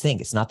here's the thing.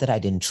 It's not that I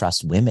didn't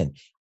trust women.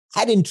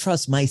 I didn't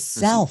trust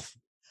myself.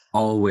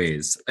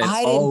 Always. It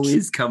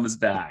always comes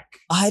back.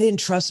 I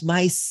didn't trust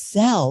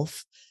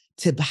myself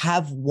to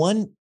have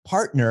one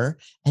partner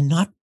and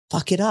not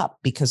fuck it up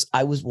because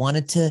I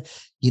wanted to,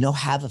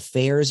 have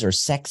affairs or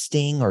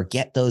sexting or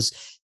get those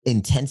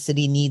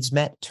intensity needs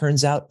met.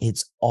 Turns out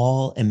it's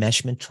all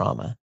enmeshment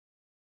trauma.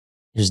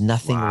 There's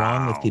nothing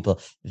wrong with people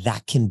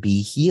that can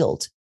be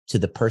healed to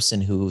the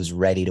person who's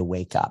ready to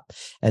wake up.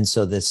 And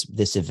so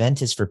this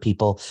event is for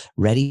people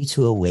ready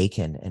to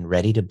awaken and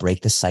ready to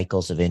break the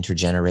cycles of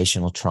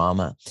intergenerational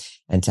trauma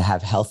and to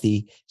have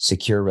healthy,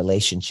 secure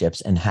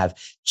relationships and have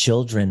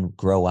children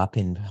grow up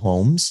in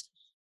homes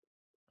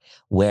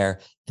where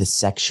the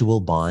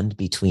sexual bond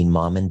between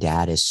mom and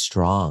dad is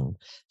strong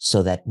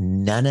so that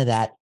none of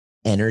that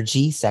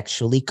energy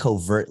sexually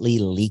covertly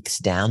leaks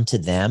down to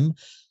them,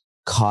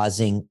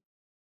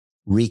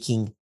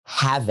 wreaking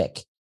havoc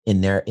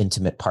in their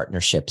intimate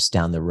partnerships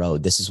down the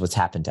road. This is what's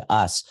happened to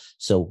us,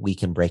 so we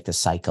can break the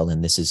cycle.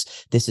 And this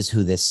is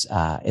who this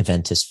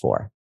event is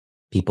for.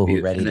 People who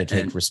are ready to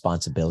take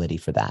responsibility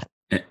for that.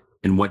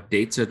 And what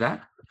dates are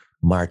that?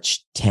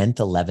 March 10th,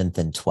 11th,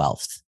 and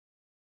 12th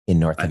in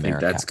North America. I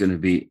think that's going to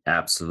be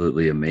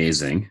absolutely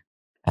amazing.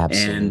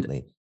 Absolutely.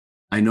 And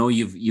I know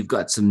you've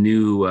got some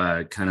new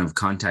kind of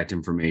contact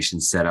information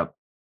set up.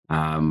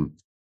 Send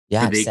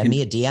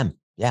me a DM.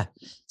 Yeah.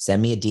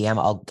 Send me a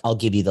DM. I'll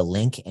give you the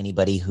link.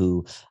 Anybody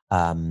who,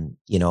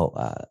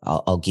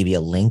 I'll give you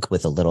a link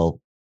with a little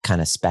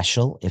kind of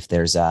special. If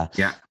there's a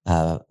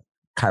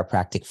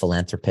chiropractic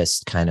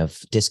philanthropist kind of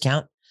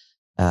discount,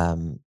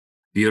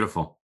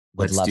 Beautiful.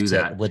 Let's do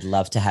that. Would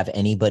love to have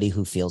anybody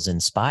who feels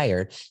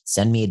inspired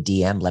send me a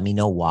DM. Let me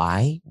know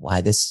why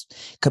this,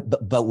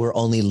 but we're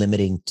only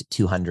limiting to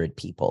 200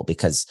 people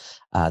because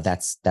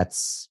that's,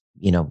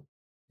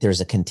 there's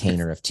a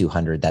container of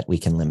 200 that we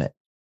can limit.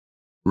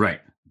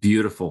 Right.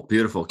 Beautiful.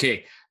 Beautiful.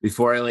 Okay.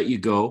 Before I let you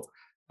go,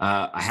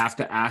 I have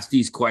to ask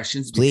these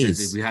questions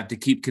because we have to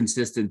keep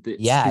consistency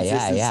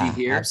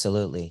here.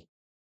 Absolutely.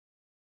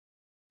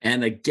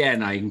 And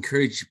again, I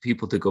encourage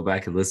people to go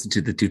back and listen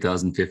to the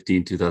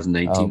 2015,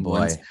 2019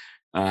 ones.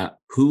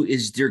 Who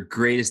is your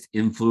greatest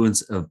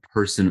influence of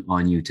person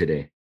on you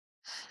today?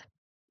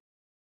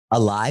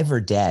 Alive or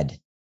dead?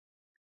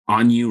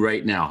 On you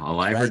right now,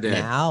 alive or dead? Right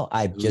now,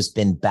 I've just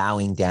been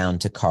bowing down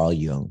to Carl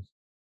Jung.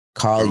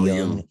 Carl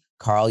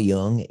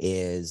Jung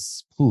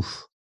is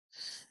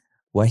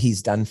what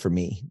he's done for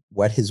me,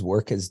 what his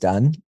work has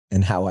done,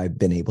 and how I've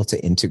been able to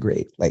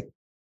integrate. Like,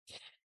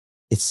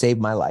 it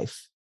saved my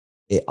life.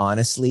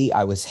 Honestly,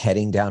 I was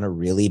heading down a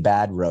really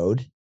bad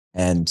road,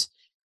 and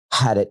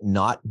had it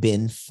not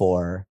been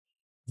for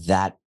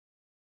that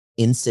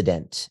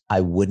incident, I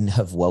wouldn't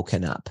have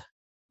woken up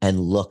and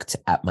looked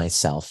at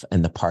myself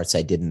and the parts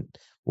I didn't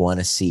want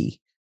to see.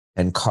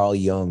 And Carl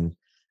Jung,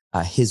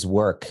 his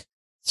work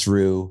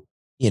through,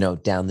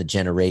 down the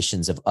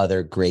generations of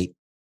other great,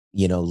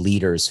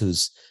 leaders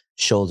whose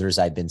shoulders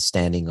I've been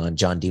standing on,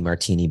 John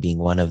DeMartini being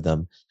one of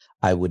them,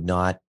 I would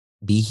not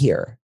be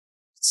here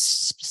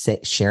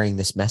sharing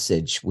this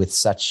message with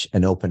such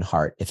an open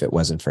heart if it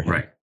wasn't for him.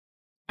 Right.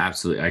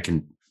 Absolutely.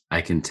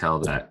 I can tell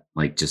that,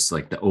 just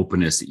like the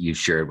openness that you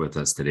shared with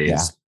us today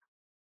is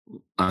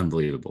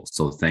unbelievable.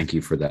 So thank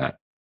you for that.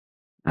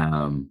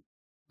 All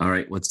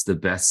right. What's the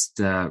best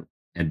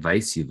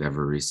advice you've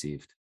ever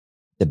received?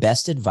 The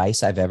best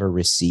advice I've ever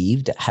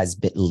received has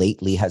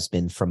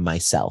been from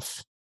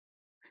myself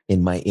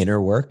in my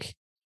inner work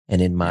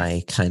and in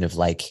my kind of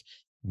like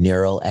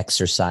neural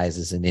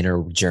exercises and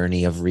inner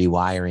journey of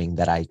rewiring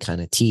that I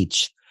kind of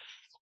teach.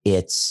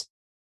 It's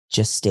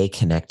just stay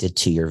connected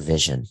to your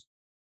vision.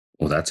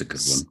 Well, that's a good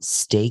one.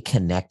 Stay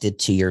connected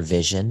to your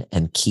vision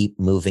and keep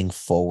moving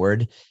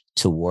forward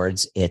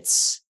towards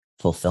its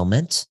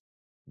fulfillment,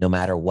 no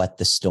matter what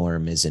the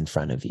storm is in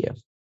front of you.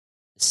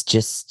 It's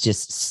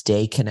just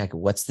stay connected.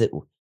 What's the,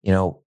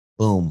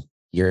 boom,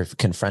 you're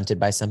confronted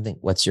by something.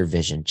 What's your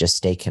vision? Just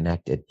stay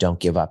connected. Don't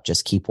give up.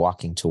 Just keep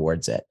walking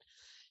towards it.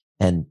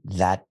 And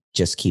that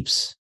just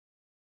keeps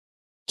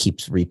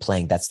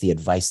replaying. That's the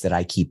advice that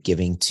I keep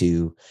giving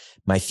to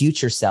my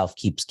future self,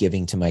 keeps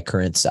giving to my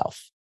current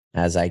self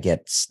as I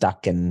get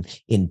stuck in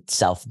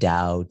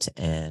self-doubt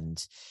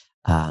and,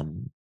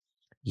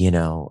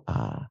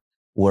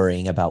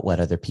 worrying about what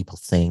other people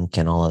think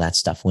and all of that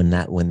stuff.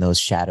 When those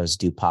shadows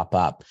do pop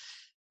up,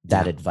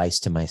 that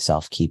advice to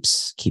myself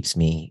keeps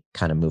me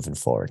kind of moving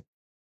forward.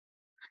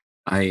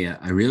 I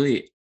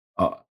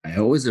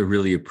always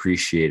really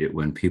appreciate it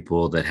when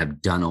people that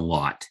have done a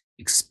lot,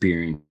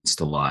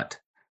 experienced a lot,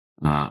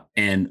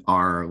 and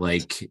are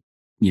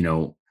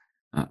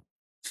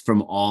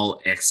from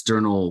all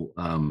external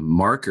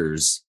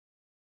markers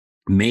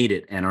made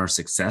it and are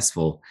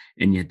successful,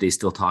 and yet they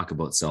still talk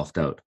about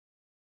self-doubt.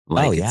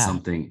 It's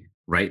something,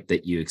 right,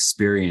 that you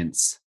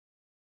experience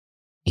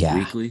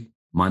weekly,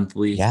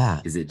 monthly.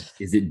 Yeah. Is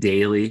it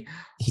daily?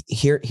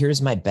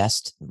 Here's my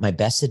best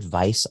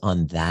advice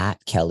on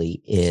that,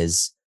 Kelly,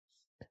 is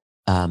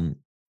the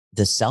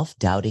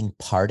self-doubting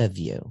part of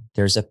you.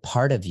 There's a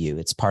part of you,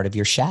 it's part of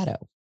your shadow,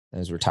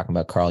 as we're talking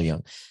about Carl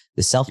Jung.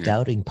 The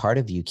self-doubting part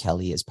of you,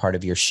 Kelly, is part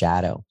of your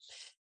shadow.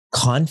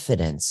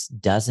 Confidence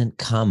doesn't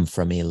come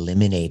from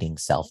eliminating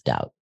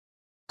self-doubt.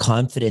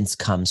 Confidence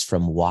comes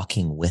from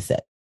walking with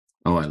it.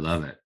 Oh, I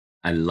love it.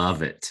 I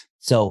love it.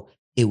 So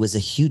it was a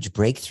huge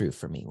breakthrough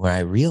for me where I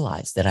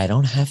realized that I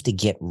don't have to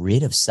get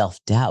rid of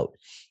self-doubt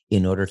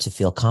in order to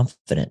feel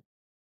confident.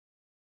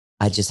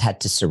 I just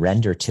had to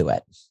surrender to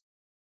it.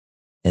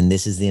 And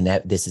this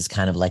is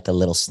kind of like a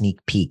little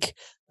sneak peek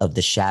of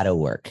the shadow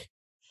work.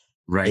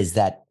 Right. Is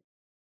that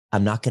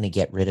I'm not going to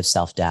get rid of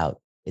self-doubt.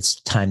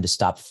 It's time to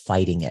stop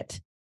fighting it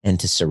and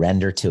to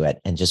surrender to it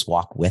and just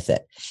walk with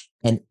it.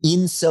 And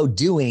in so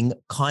doing,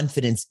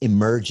 confidence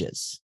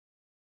emerges.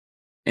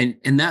 And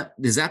that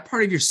is that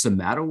part of your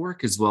somato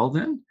work as well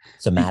then?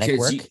 Somatic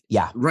work?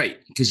 Yeah. Right.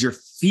 Because you're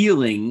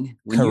feeling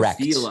when Correct.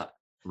 You feel it,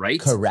 right?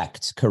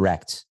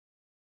 Correct.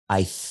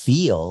 I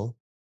feel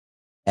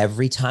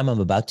every time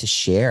I'm about to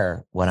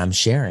share what I'm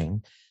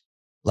sharing,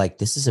 like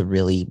this is a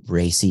really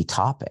racy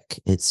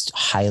topic. It's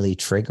highly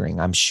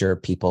triggering. I'm sure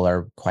people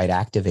are quite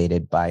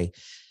activated by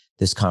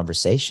this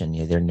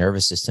conversation. Their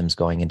nervous system's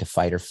going into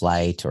fight or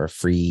flight or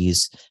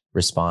freeze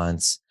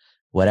response,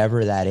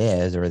 whatever that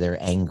is, or they're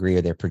angry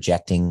or they're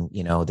projecting,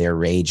 their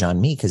rage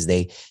on me because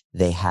they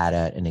had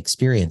an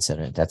experience in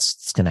it.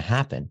 It's going to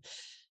happen.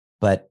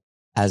 But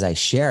as I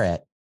share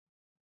it,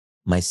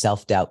 my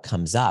self-doubt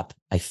comes up.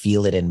 I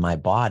feel it in my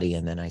body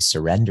and then I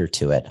surrender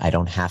to it. I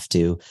don't have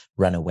to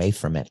run away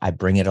from it. I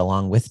bring it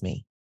along with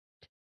me.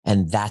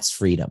 And that's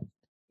freedom.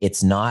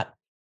 It's not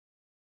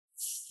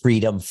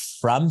freedom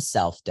from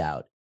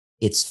self-doubt.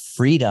 It's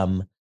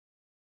freedom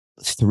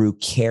through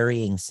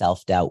carrying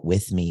self-doubt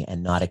with me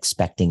and not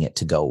expecting it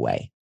to go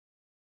away.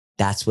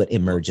 That's what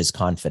emerges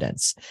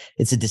confidence.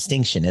 It's a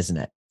distinction, isn't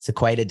it? It's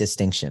quite a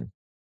distinction.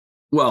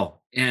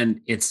 Well,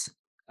 and it's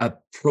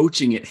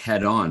approaching it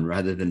head on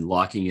rather than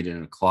locking it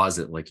in a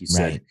closet, like you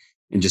said, Right.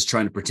 and just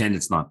trying to pretend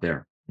it's not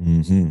there.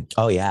 Mm-hmm.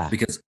 Oh, yeah.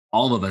 Because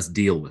all of us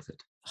deal with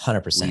it.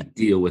 100%. We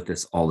deal with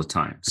this all the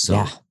time. So,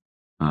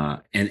 yeah.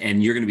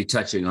 And you're going to be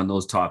touching on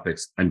those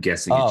topics, I'm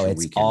guessing. Oh,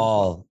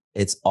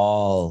 it's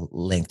all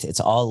linked. It's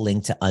all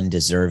linked to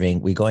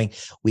undeserving. We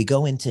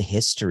go into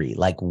history.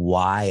 Like,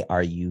 why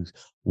are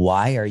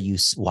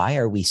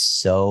we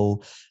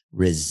so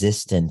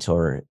resistant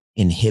or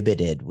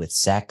inhibited with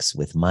sex,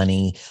 with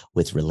money,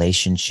 with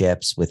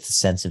relationships, with the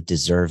sense of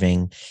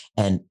deserving?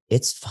 And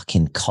it's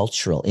fucking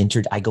cultural.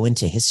 I go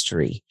into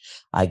history.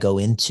 I go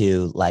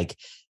into like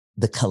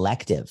the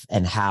collective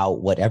and how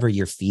whatever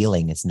you're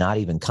feeling, it's not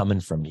even coming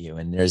from you.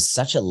 And there's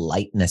such a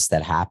lightness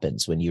that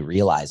happens when you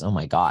realize, oh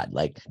my God,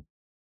 like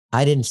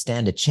I didn't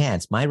stand a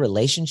chance. My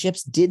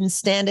relationships didn't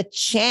stand a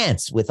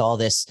chance with all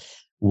this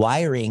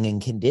wiring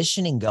and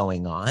conditioning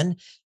going on.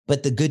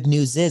 But the good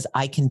news is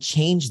I can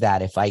change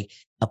that if I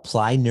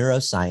apply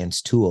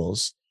neuroscience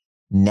tools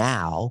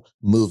now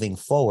moving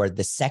forward.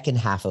 The second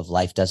half of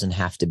life doesn't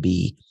have to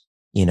be,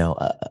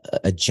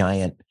 a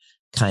giant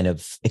kind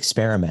of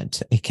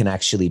experiment. It can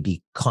actually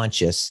be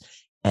conscious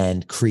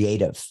and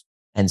creative.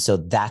 And so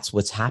that's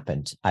what's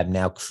happened. I've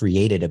now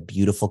created a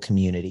beautiful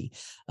community,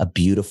 a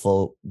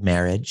beautiful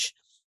marriage,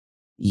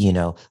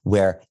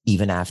 where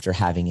even after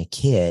having a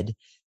kid,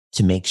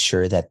 to make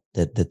sure that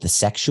the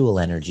sexual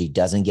energy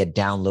doesn't get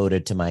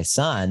downloaded to my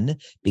son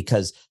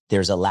because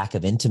there's a lack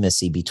of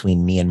intimacy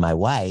between me and my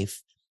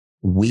wife,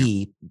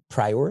 we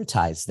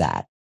prioritize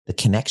that. The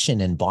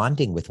connection and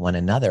bonding with one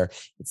another.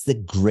 It's the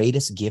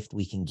greatest gift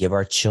we can give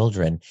our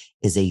children,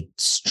 is a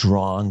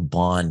strong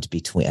bond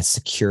a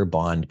secure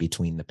bond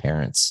between the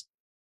parents.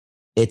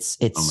 It's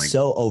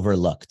so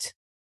overlooked.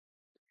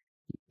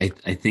 I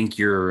think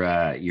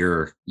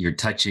you're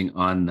touching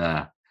on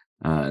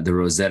the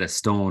Rosetta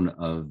Stone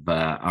of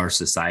our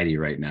society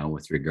right now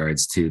with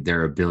regards to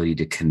their ability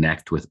to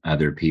connect with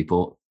other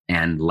people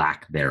and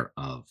lack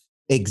thereof.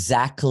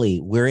 Exactly.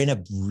 We're in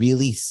a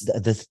really,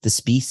 the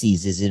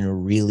species is in a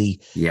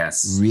really,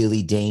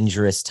 really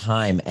dangerous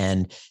time.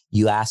 And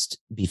you asked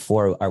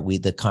before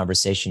the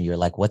conversation, you're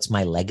like, what's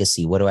my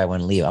legacy? What do I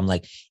want to leave? I'm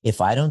like,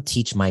 if I don't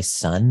teach my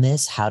son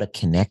this, how to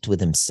connect with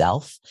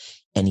himself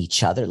and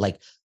each other,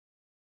 like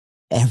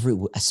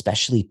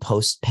especially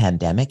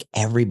post-pandemic,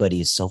 everybody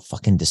is so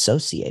fucking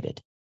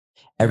dissociated.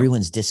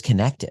 Everyone's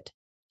disconnected.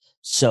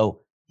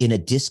 So in a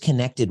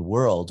disconnected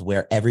world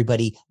where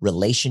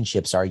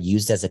relationships are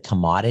used as a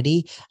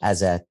commodity,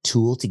 as a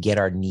tool to get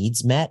our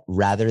needs met,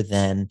 rather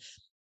than,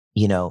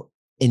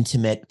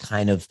 intimate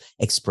kind of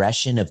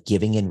expression of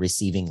giving and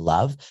receiving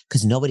love,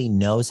 because nobody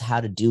knows how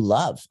to do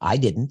love. I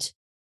didn't.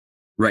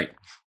 Right.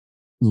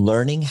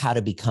 Learning how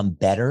to become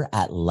better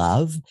at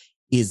love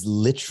is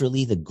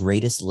literally the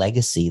greatest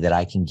legacy that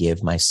I can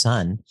give my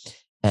son.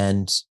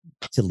 And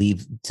to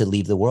leave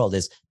the world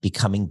is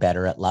becoming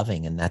better at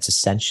loving. And that's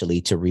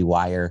essentially to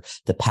rewire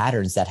the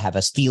patterns that have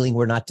us feeling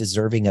we're not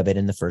deserving of it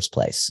in the first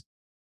place.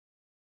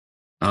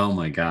 Oh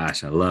my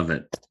gosh. I love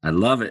it.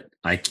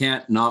 I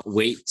can't not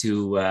wait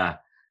to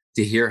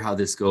hear how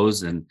this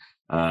goes and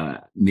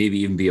maybe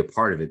even be a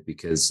part of it,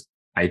 because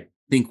I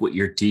think what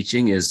you're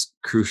teaching is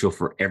crucial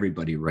for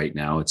everybody right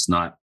now. It's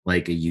not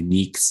like a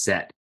unique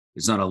set.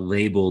 It's not a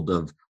labeled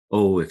of,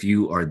 oh, if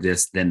you are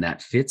this, then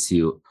that fits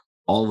you.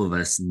 All of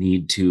us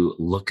need to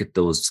look at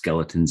those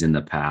skeletons in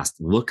the past,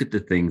 look at the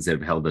things that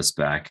have held us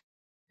back,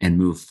 and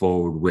move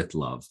forward with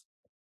love.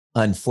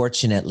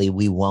 Unfortunately,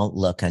 we won't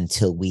look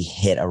until we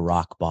hit a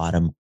rock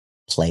bottom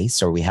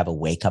place or we have a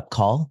wake up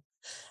call.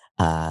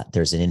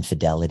 There's an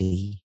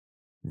infidelity.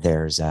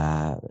 There's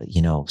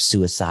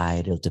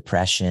suicidal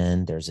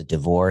depression. There's a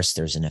divorce.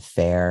 There's an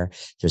affair.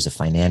 There's a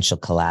financial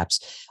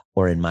collapse.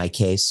 Or in my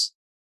case,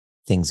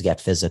 things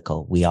get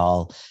physical. We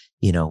all,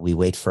 we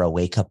wait for a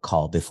wake-up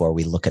call before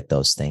we look at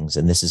those things.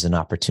 And this is an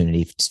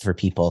opportunity for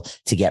people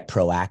to get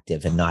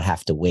proactive and not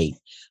have to wait.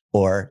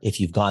 Or if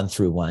you've gone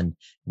through one,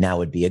 now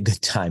would be a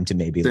good time to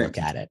maybe look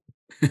at it.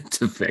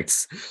 To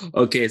fix.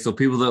 Okay, so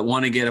people that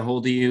want to get a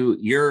hold of you,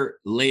 your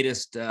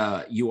latest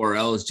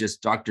URL is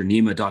just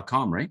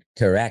drnima.com, right?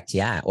 Correct,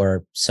 yeah.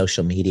 Or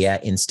social media,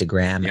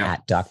 Instagram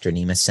at Dr.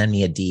 Nima. Send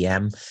me a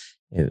DM.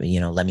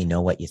 Let me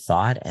know what you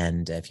thought.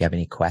 And if you have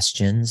any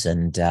questions,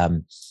 and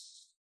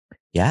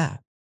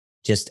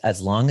just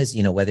as long as,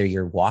 whether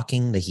you're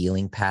walking the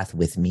healing path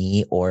with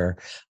me or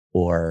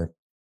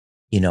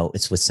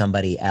it's with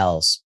somebody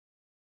else,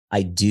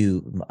 I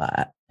do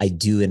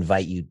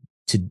invite you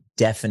to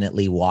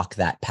definitely walk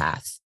that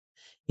path.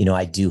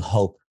 I do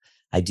hope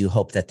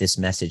that this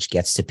message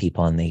gets to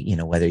people, and they,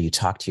 whether you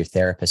talk to your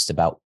therapist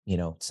about,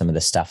 some of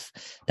the stuff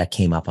that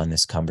came up on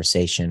this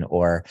conversation,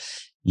 or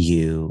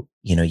you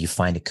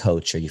find a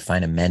coach or you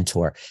find a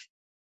mentor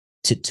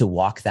to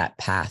walk that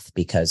path,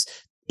 because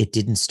it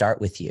didn't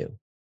start with you.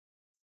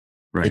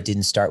 Right. It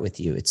didn't start with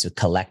you. It's a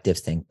collective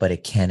thing, but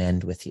it can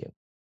end with you.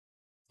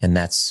 And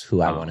that's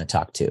who I want to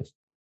talk to.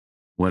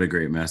 What a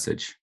great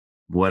message.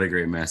 What a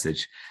great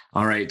message.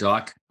 All right,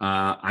 Doc,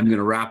 I'm going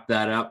to wrap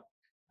that up.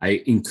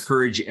 I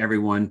encourage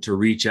everyone to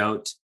reach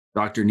out,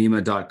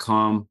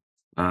 drnima.com,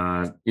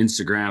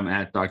 Instagram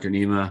at Dr.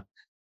 Nima.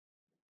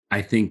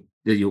 I think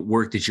the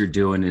work that you're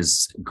doing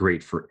is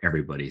great for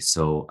everybody.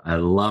 So I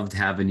loved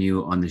having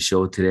you on the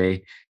show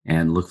today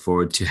and look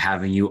forward to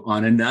having you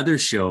on another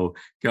show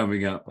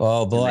coming up.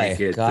 Oh boy,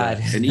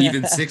 God. An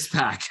even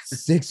six-pack.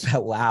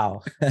 Six-pack,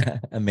 wow.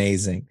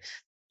 Amazing.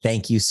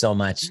 Thank you so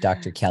much,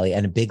 Dr. Kelly.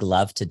 And a big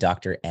love to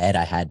Dr. Ed.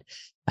 I had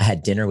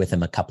dinner with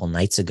him a couple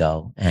nights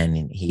ago,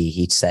 and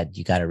he said,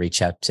 you got to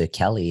reach out to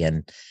Kelly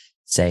and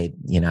say,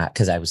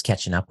 because I was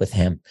catching up with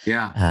him.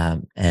 Yeah.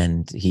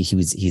 And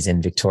he's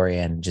in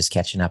Victoria and just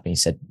catching up. And he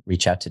said,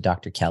 reach out to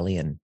Dr. Kelly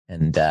and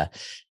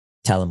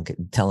tell him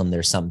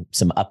there's some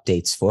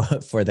updates for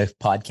the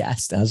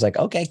podcast. And I was like,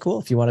 okay,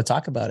 cool. If you want to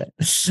talk about it.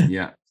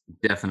 Yeah,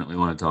 definitely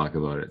want to talk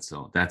about it.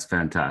 So that's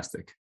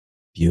fantastic.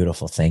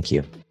 Beautiful. Thank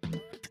you.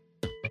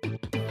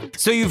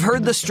 So you've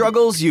heard the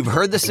struggles, you've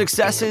heard the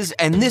successes,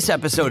 and this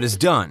episode is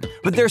done.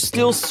 But there's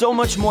still so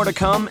much more to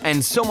come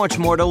and so much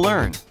more to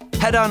learn.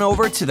 Head on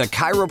over to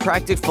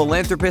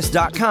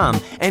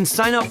thechiropracticphilanthropist.com and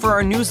sign up for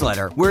our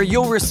newsletter, where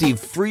you'll receive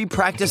free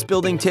practice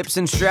building tips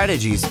and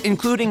strategies,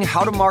 including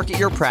how to market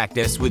your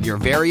practice with your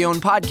very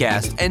own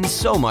podcast and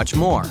so much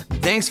more.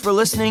 Thanks for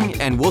listening,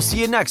 and we'll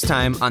see you next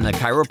time on The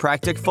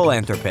Chiropractic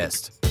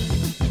Philanthropist.